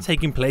hopefully jump. Now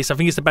taking place, I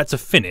think it's about to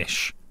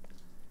finish.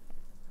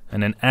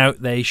 And then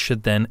out they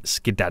should then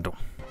skedaddle.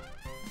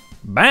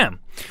 Bam!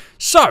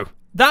 So,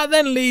 that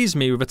then leaves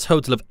me with a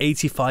total of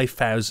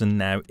 85,000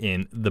 now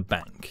in the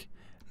bank.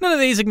 None of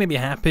these are going to be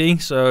happy,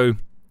 so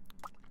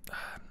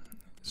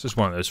it's just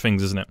one of those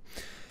things, isn't it?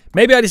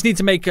 Maybe I just need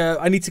to make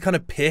I need to kind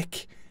of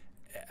pick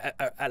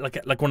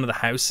like one of the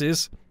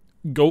houses,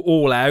 go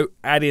all out,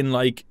 add in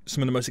like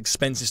some of the most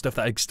expensive stuff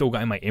that I've still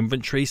got in my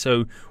inventory,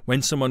 so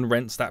when someone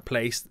rents that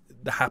place,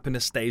 the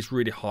happiness stays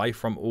really high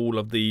from all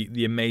of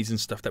the amazing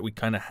stuff that we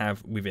kind of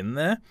have within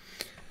there.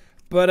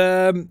 But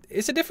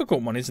it's a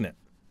difficult one, isn't it?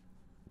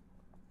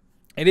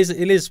 It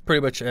is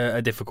pretty much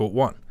a difficult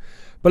one.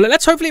 But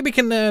let's hopefully we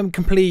can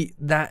complete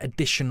that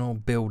additional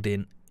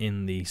building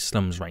in the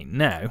slums right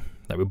now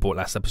that we bought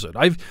last episode.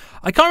 I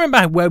can't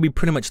remember where we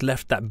pretty much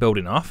left that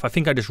building off. I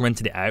think I just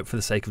rented it out for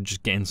the sake of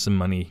just getting some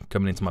money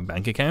coming into my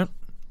bank account.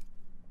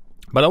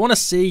 But I want to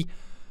see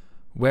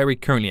where we're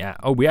currently at.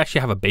 Oh, we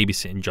actually have a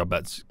babysitting job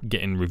that's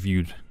getting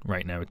reviewed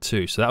right now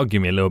too. So that'll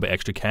give me a little bit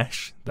extra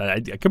cash. I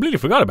completely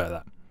forgot about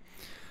that.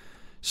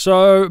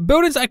 So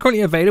buildings that are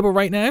currently available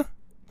right now.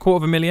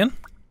 250,000.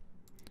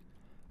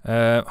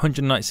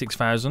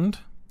 196,000.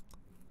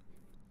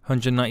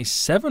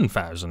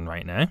 197,000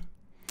 right now.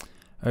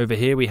 Over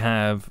here we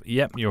have,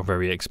 yep, you're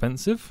very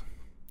expensive.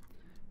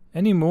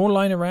 Any more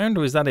lying around,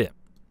 or is that it?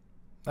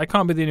 That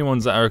can't be the only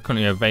ones that are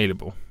currently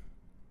available.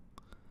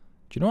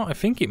 Do you know what? I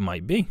think it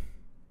might be.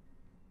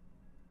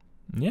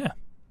 Yeah,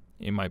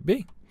 it might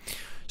be.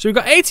 So we've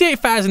got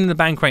 88,000 in the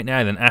bank right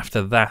now then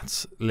after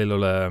that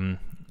little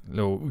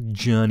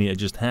journey that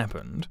just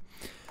happened.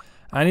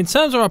 And in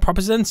terms of our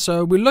properties then,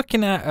 so we're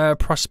looking at a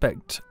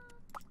prospect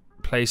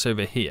place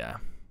over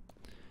here.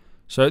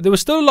 So there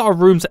was still a lot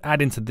of room to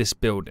add into this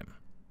building.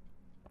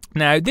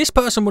 Now, this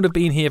person would have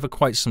been here for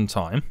quite some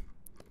time.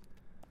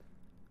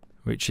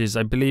 Which is,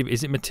 I believe,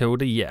 is it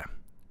Matilda? Yeah.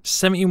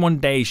 71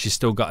 days she's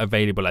still got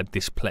available at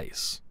this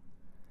place.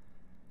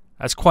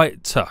 That's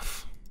quite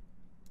tough.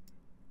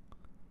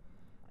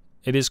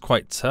 It is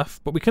quite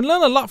tough, but we can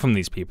learn a lot from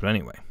these people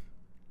anyway.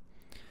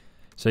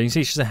 So you can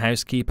see she's a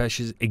housekeeper,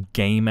 she's a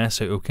gamer,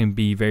 so it can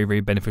be very, very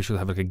beneficial to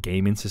have like a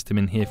gaming system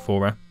in here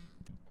for her.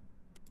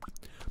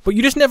 But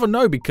you just never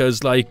know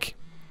because like,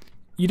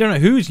 you don't know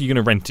who's you're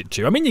going to rent it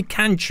to. I mean, you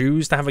can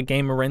choose to have a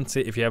gamer rent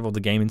it if you have all the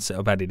gaming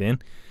setup added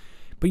in.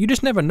 But you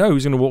just never know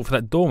who's going to walk through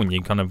that door when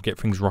you kind of get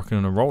things rocking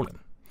and rolling.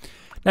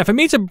 Now, for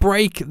me to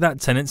break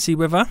that tenancy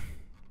with her,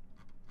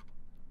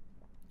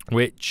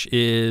 which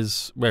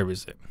is, where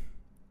is it?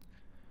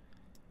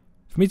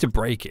 For me to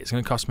break it, it's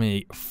going to cost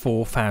me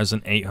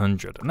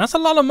 4,800. And that's a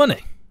lot of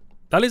money.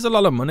 That is a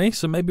lot of money.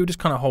 So maybe we'll just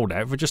kind of hold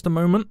out for just a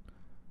moment.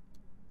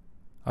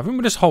 I think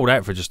we'll just hold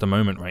out for just a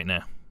moment right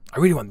now. I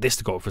really want this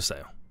to go up for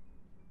sale.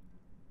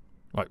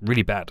 Like,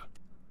 really bad.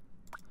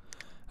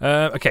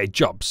 Okay,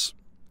 jobs.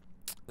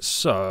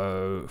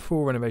 So,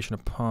 full renovation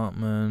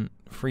apartment,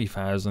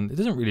 3,000. It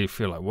doesn't really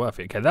feel like worth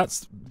it. Okay,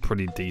 that's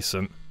pretty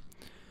decent.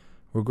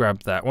 We'll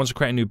grab that. Once we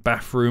create a new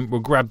bathroom,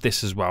 we'll grab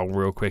this as well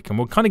real quick. And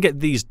we'll kind of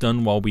get these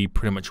done while we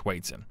pretty much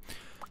wait in.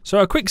 So,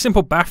 a quick,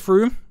 simple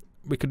bathroom.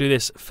 We could do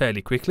this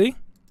fairly quickly.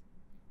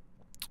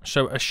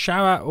 So, a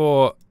shower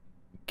or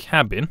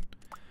cabin.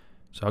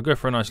 So, I'll go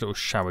for a nice little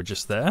shower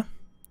just there.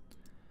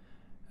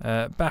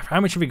 Bath.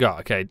 How much have we got?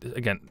 Okay,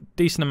 again,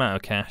 decent amount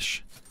of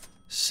cash.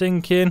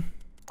 Sink in.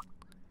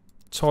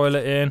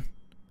 Toilet in.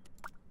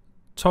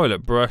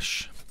 Toilet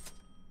brush.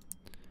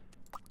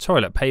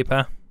 Toilet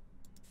paper.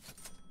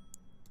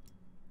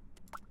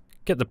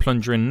 Get the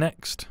plunger in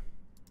next.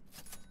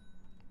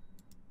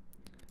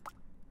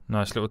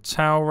 Nice little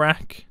towel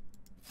rack.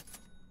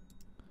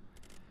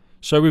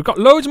 So we've got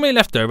loads of money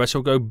left over, so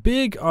we'll go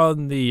big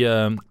on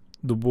the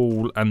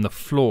wall and the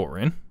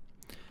flooring.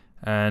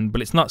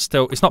 But it's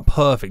not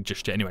perfect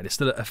just yet anyway. There's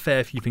still a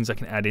fair few things I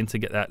can add in to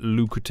get that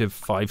lucrative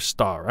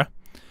 5-starer.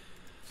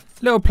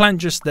 Little plant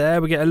just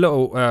there. We get a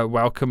little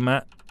welcome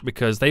mat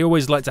because they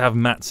always like to have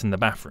mats in the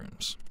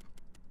bathrooms.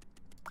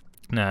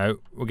 Now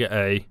we'll get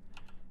a.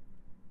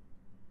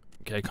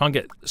 Okay, can't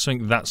get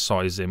something that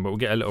size in, but we'll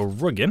get a little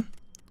rug in.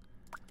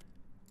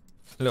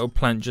 A little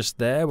plant just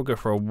there. We'll go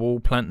for a wall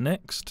plant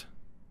next.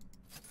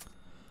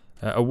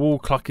 A wall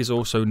clock is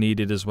also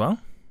needed as well.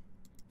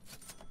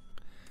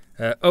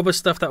 Other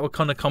stuff that will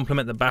kind of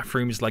complement the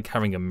bathroom is like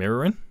having a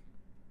mirror in.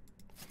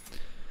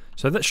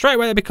 So that straight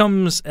away it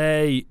becomes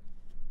a.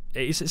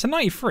 It's a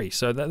 93,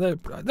 so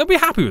they'll be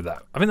happy with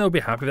that. I think they'll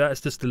be happy with that.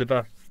 It's just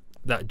deliver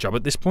that job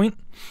at this point.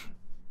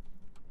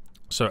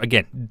 So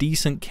again,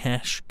 decent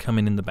cash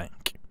coming in the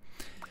bank.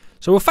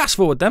 So we'll fast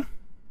forward then.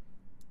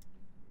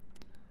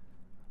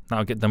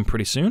 That'll get done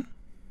pretty soon.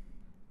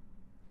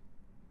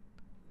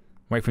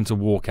 Wait for him to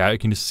walk out. You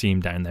can just see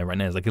him down there right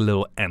now. There's like a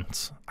little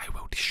ant. I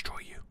will destroy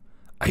you.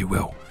 I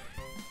will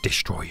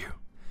destroy you.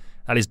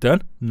 That is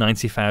done.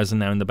 90,000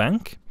 now in the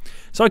bank.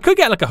 So I could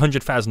get like a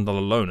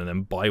 $100,000 loan and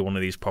then buy one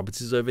of these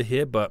properties over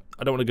here, but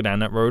I don't want to go down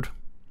that road.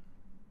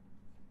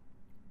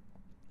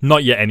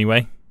 Not yet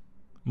anyway.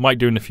 Might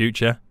do in the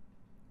future.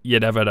 You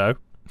never know.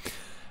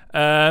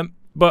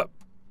 But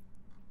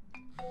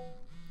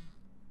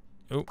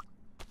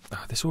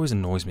this always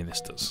annoys me,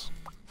 this does.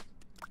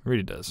 It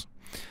really does.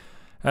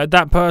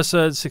 That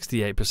person,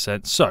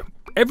 68%. So,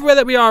 everywhere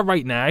that we are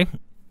right now, we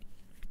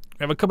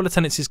have a couple of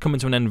tenancies coming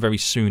to an end very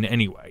soon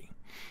anyway.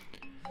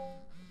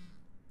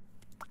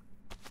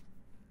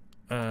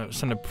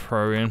 Send a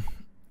pro in.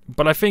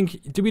 But I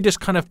think, do we just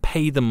kind of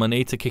pay the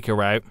money to kick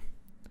her out?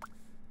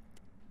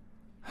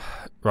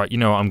 Right, you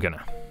know what, I'm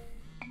gonna.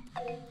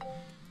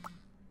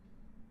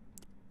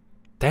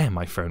 Damn,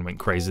 my phone went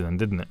crazy then,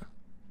 didn't it?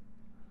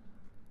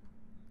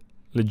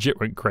 Legit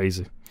went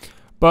crazy.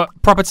 But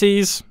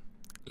properties,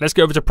 let's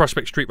go over to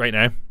Prospect Street right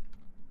now.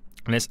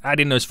 And let's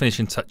add in those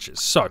finishing touches.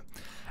 So,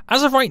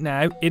 as of right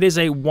now, it is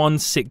a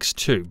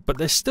 162. But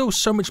there's still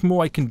so much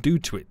more I can do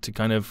to it to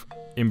kind of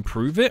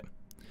improve it.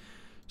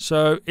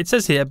 So, it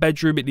says here,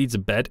 bedroom, it needs a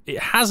bed. It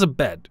has a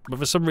bed, but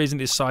for some reason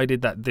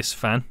decided that this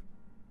fan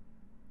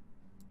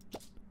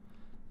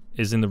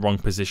is in the wrong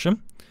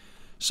position.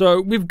 So,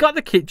 we've got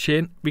the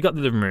kitchen, we got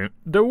the living room.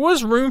 There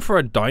was room for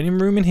a dining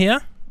room in here.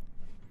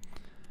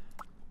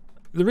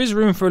 There is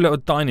room for a little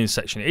dining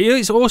section. It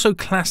is also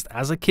classed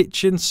as a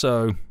kitchen,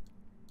 so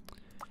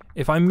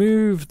if I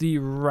move the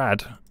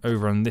rad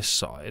over on this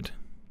side,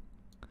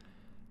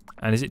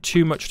 and is it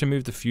too much to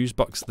move the fuse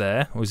box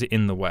there, or is it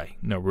in the way?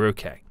 No, we're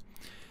okay.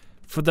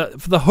 For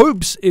the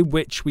hopes in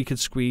which we could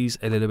squeeze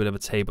a little bit of a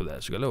table there.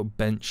 So we've got a little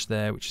bench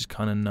there, which is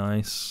kind of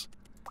nice.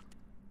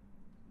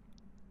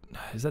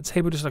 Is that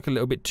table just like a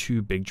little bit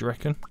too big, do you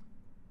reckon?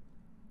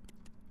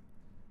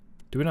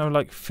 Do we not have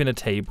like thinner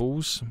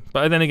tables?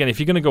 But then again, if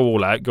you're going to go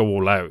all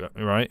out,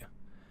 right?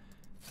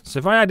 So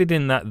if I added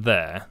in that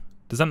there,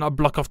 does that not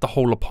block off the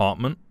whole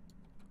apartment?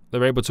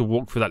 They're able to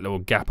walk through that little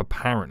gap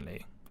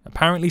apparently.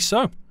 Apparently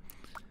so.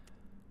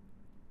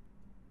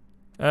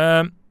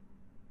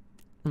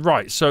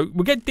 Right, so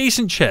we'll get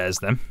decent chairs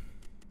then.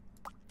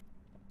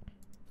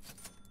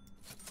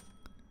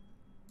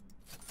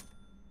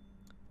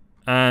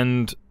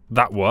 And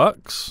that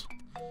works,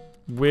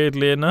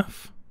 weirdly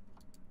enough.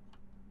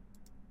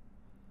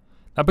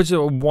 That puts it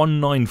at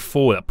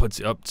 194, that puts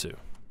it up to.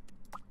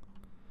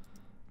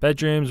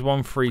 Bedrooms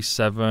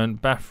 137.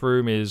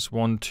 Bathroom is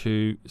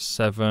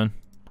 127.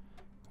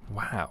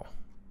 Wow.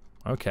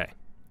 Okay.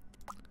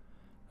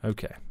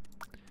 Okay.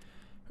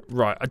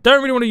 Right. I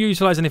don't really want to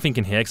utilize anything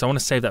in here because I want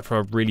to save that for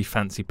a really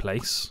fancy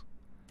place.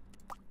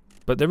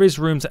 But there is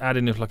room to add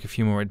in like a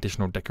few more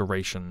additional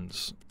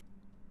decorations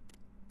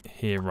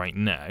here right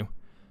now.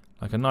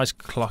 Like a nice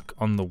clock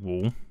on the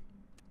wall.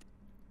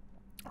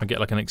 I get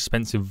like an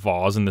expensive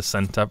vase in the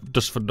center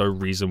just for no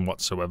reason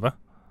whatsoever.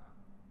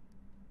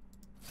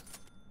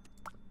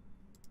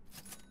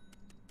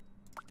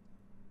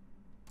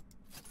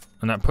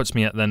 And that puts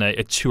me at then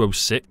a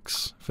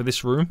 206 for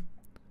this room.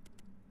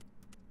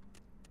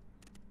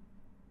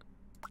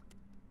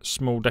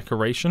 Small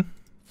decoration.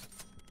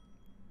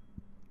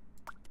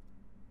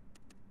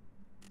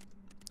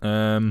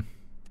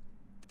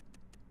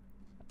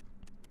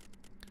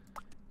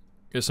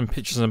 Get some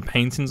pictures and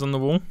paintings on the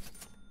wall.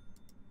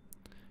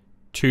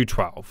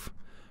 212.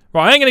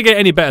 Right, I ain't gonna get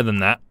any better than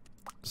that.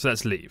 So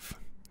let's leave.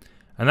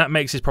 And that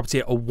makes this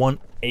property a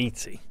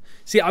 180.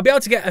 See, I'll be able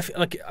to get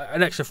like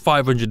an extra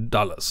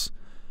 $500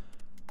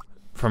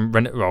 from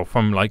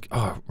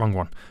wrong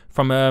one.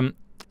 From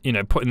you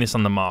know, putting this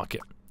on the market.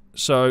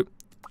 So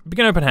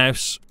begin open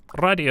house,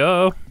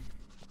 radio.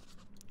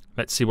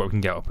 Let's see what we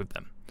can get up with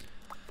them.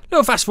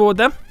 Little fast forward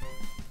them.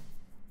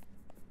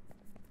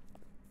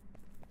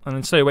 And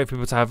then slowly wait for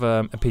people to have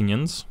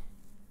opinions.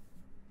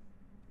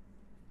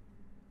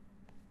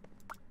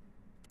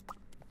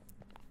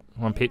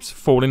 Come on, peeps,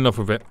 fall in love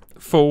with it.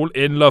 Fall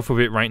in love with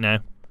it right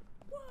now.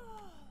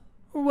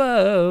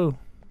 Whoa.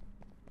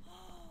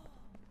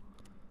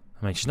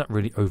 I mean, she's not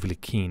really overly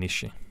keen, is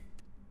she?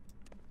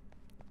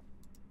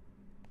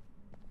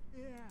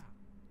 Yeah.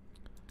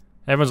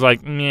 Everyone's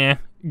like, yeah.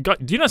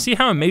 God, do you not see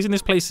how amazing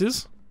this place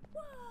is?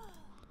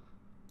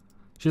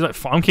 She's like,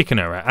 I'm kicking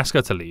her out. Ask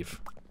her to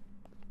leave.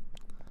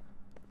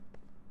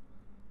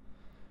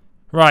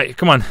 Right,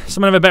 come on.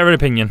 Someone have a better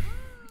opinion.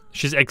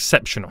 She's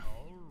exceptional.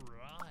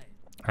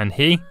 And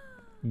he,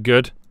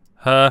 good.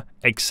 Her,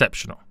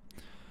 exceptional.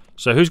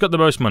 So who's got the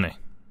most money?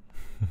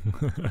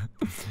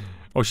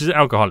 Oh, she's an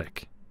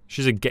alcoholic.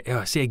 She's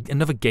a see,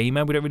 another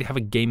gamer. We don't really have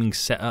a gaming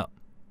setup.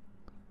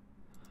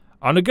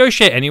 I'll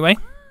negotiate anyway.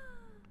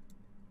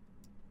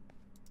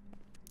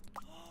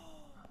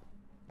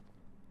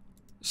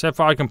 So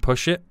far I can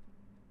push it.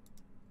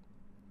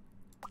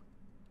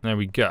 There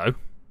we go.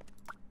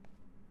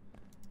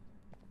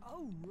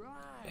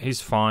 He's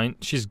fine.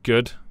 She's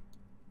good.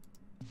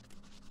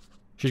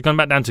 She's gone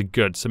back down to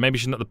good, so maybe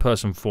she's not the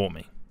person for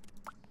me.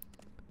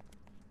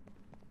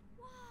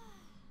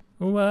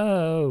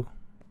 Whoa.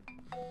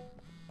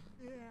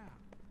 Yeah.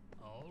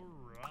 All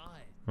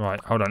right. Right,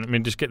 hold on. Let me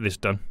just get this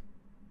done.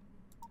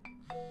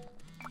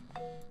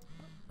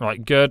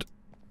 Right, good.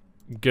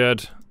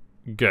 Good.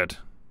 Good.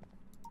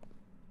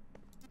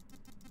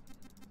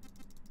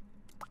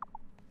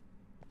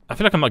 I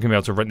feel like I'm not going to be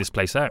able to rent this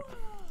place out.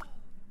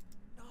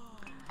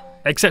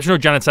 Exceptional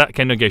janitor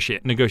can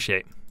negotiate.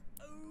 Negotiate.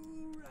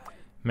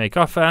 Make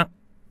offer.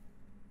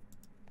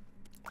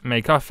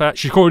 Make offer.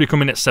 She's already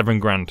come in at 7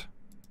 grand.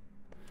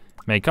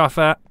 Make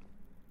offer.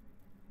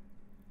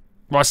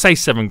 Well, I say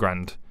 7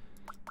 grand.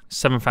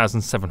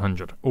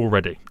 7,700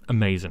 already.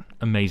 Amazing.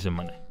 Amazing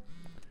money.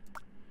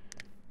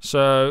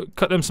 So,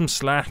 cut them some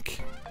slack.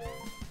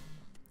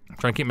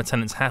 Try and keep my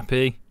tenants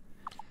happy.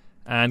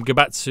 And go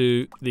back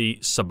to the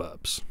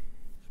suburbs.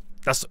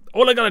 That's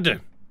all I gotta do.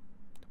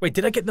 Wait,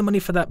 did I get the money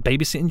for that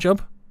babysitting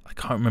job? I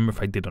can't remember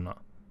if I did or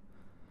not.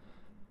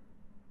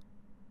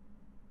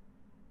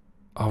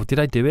 Oh, did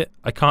I do it?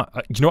 I can't.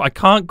 You know, I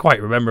can't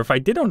quite remember if I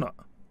did or not.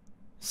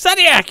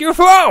 Sadiak, you're a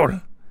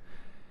fool!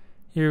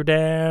 You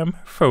damn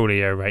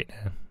folio right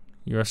now.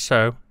 You're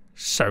so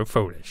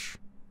foolish.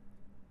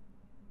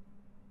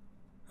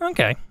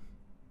 Okay.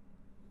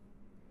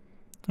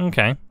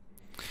 Okay.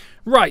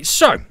 Right,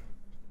 so.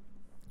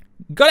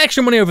 Got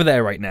extra money over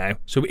there right now.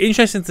 So we're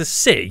interested to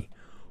see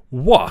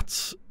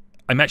what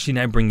I'm actually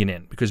now bringing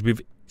in. Because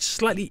we've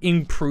slightly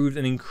improved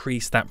and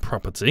increased that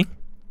property.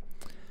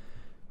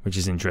 Which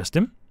is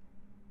interesting.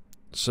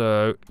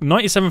 So,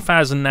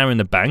 97,000 now in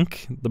the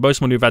bank. The most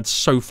money we've had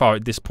so far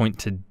at this point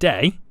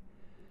today.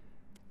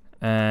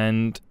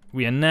 And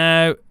we are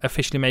now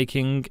officially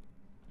making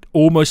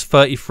almost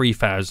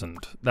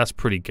 33,000. That's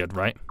pretty good,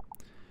 right?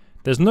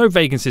 There's no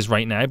vacancies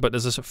right now, but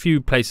there's a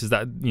few places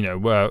that, you know,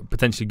 were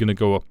potentially going to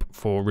go up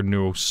for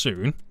renewal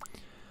soon.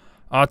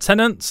 Our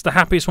tenants, the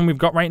happiest one we've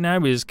got right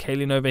now is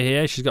Kaylin over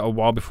here. She's got a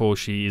while before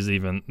she is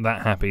even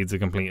that happy to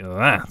complete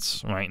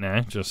that right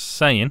now. Just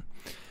saying.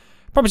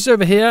 Properties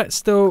over here,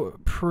 still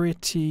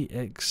pretty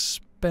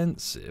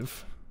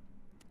expensive.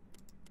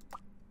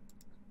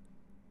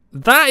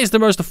 That is the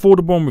most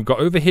affordable one we've got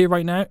over here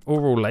right now.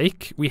 Oral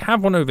Lake. We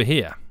have one over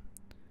here.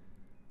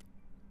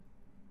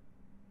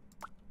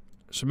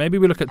 So maybe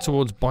we look at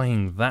towards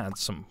buying that at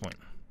some point.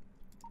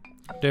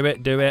 Do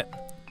it, do it.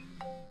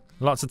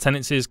 Lots of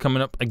tenancies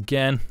coming up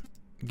again.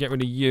 Get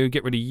rid of you,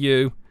 get rid of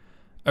you.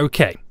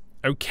 Okay.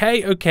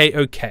 Okay, okay,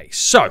 okay.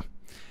 So,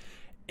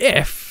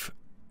 if...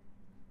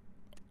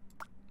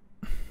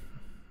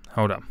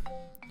 Hold on.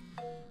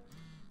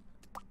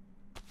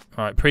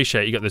 All right,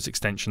 appreciate you got those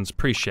extensions.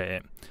 Appreciate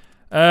it.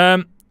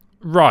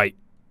 Right.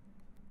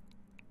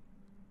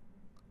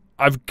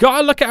 I've got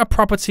to look at a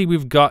property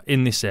we've got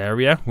in this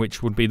area,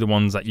 which would be the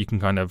ones that you can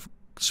kind of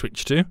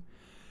switch to.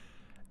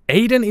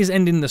 Aiden is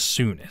ending the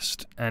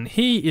soonest, and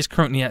he is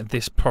currently at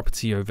this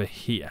property over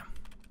here.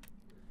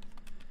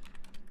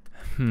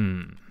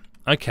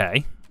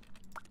 Okay.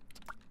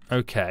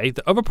 Okay,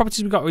 the other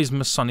properties we've got is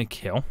Masonic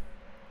Hill.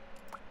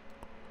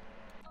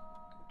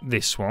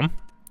 This one.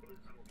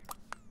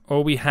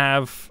 Or we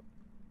have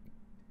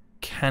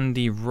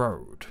Candy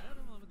Road.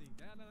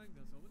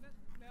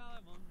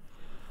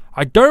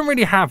 I don't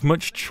really have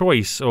much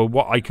choice or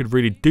what I could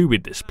really do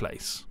with this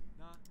place.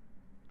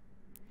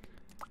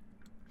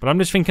 But I'm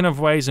just thinking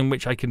of ways in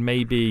which I could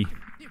maybe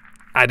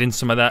add in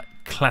some of that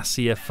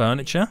classier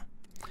furniture.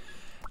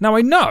 Now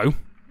I know,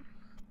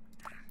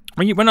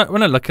 when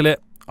I look at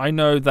it, I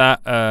know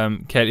that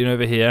Caitlin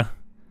over here,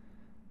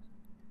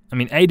 I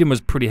mean Aiden was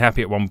pretty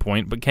happy at one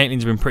point, but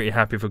Caitlin's been pretty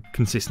happy for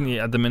consistently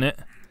at the minute.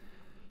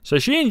 So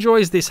she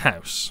enjoys this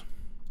house.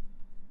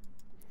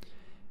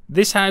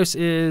 This house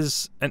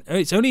is,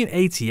 it's only an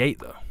 88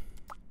 though.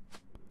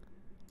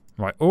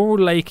 Right,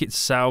 Oral Lake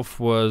itself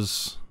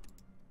was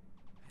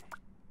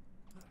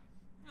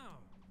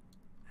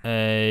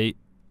a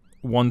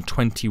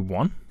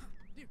 121.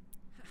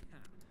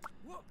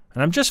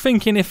 And I'm just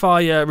thinking if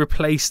I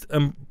replaced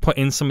and put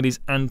in some of these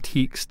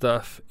antique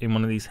stuff in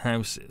one of these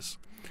houses.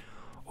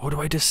 Or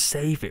do I just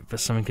save it for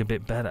something a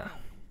bit better?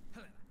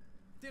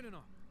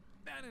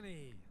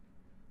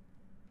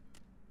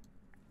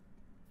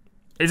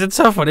 It's a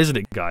tough one, isn't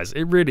it, guys?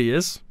 It really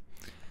is.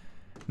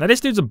 Now, this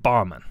dude's a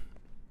barman.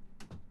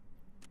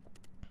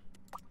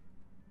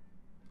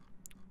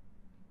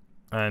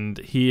 And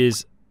he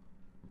is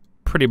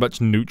pretty much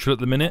neutral at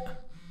the minute.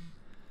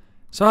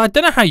 So I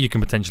don't know how you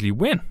can potentially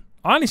win.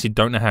 I honestly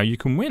don't know how you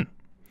can win.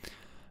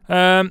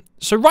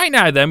 So right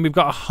now, then, we've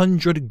got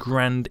 100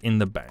 grand in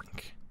the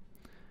bank.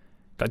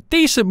 Got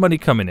decent money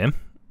coming in.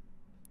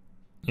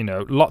 You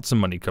know, lots of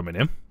money coming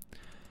in.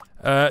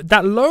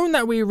 That loan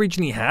that we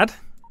originally had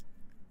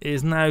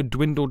is now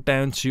dwindled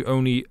down to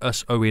only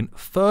us owing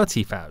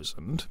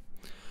 30,000.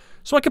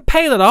 So I could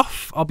pay that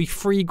off. I'll be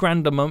 3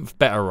 grand a month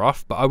better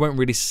off, but I won't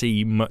really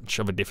see much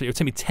of a difference. It'll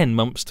take me 10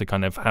 months to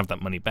kind of have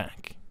that money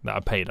back that I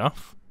paid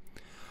off.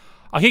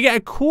 I could get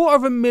a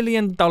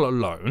 $250,000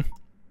 loan.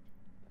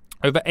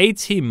 Over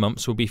 18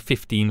 months will be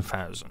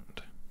 15,000.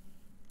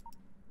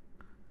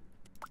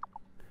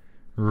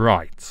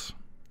 Right.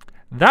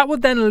 That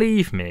would then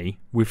leave me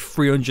with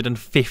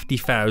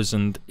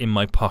 350,000 in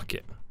my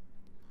pocket.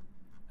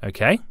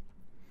 Okay.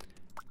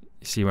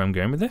 See where I'm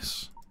going with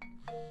this?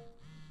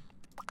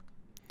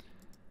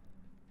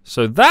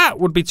 So that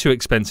would be too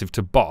expensive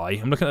to buy.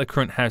 I'm looking at the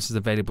current houses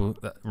available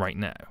right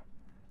now.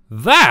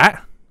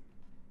 That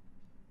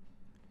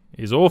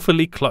is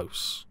awfully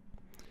close.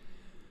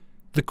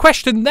 The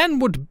question then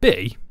would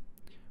be,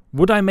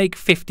 would I make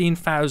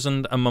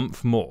 15,000 a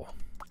month more?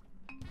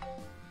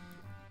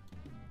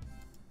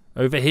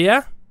 Over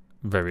here,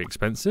 very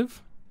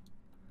expensive.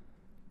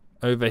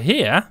 Over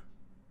here,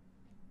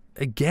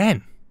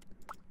 again,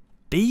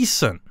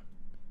 decent.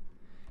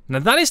 Now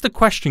that is the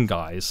question,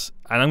 guys,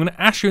 and I'm going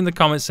to ask you in the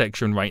comment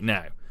section right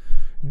now.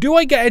 Do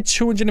I get a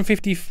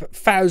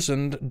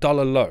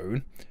 $250,000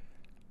 loan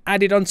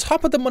added on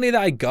top of the money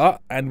that I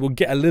got, and we'll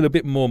get a little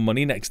bit more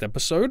money next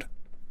episode?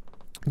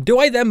 Do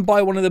I then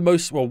buy one of the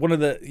most, well, one of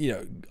the, you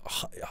know,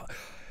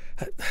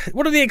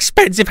 one of the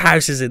expensive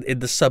houses in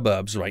the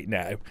suburbs right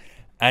now,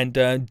 and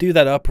do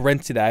that up,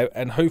 rent it out,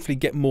 and hopefully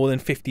get more than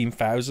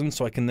 15,000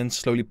 so I can then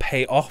slowly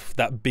pay off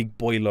that big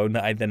boy loan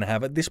that I then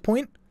have at this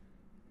point?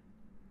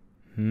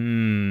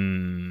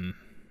 It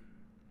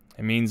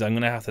means I'm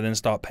going to have to then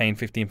start paying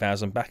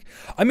 15,000 back.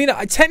 I mean,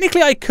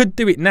 technically I could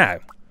do it now,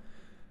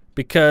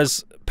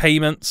 because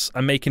payments,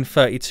 I'm making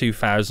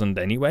 32,000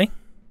 anyway.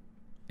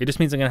 It just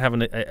means I'm going to have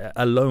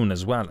a loan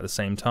as well at the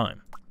same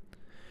time.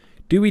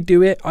 Do we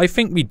do it? I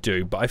think we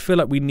do, but I feel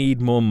like we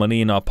need more money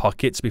in our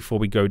pockets before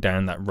we go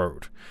down that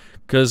road.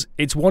 Because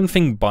it's one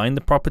thing buying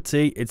the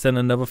property, it's then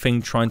another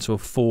thing trying to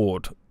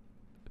afford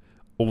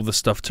all the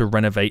stuff to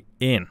renovate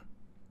in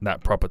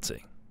that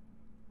property.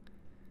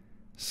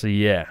 So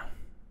yeah.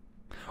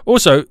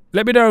 Also,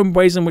 let me know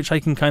ways in which I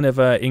can kind of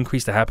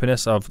increase the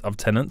happiness of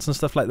tenants and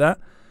stuff like that.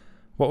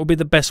 What would be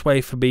the best way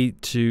for me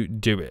to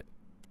do it?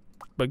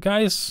 But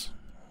guys,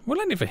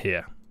 we'll end it for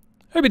here.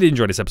 Hope you did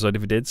enjoy this episode.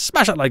 If you did,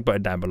 smash that like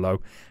button down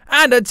below.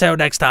 And until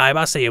next time,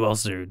 I'll see you all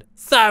soon.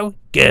 So,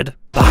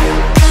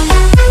 goodbye.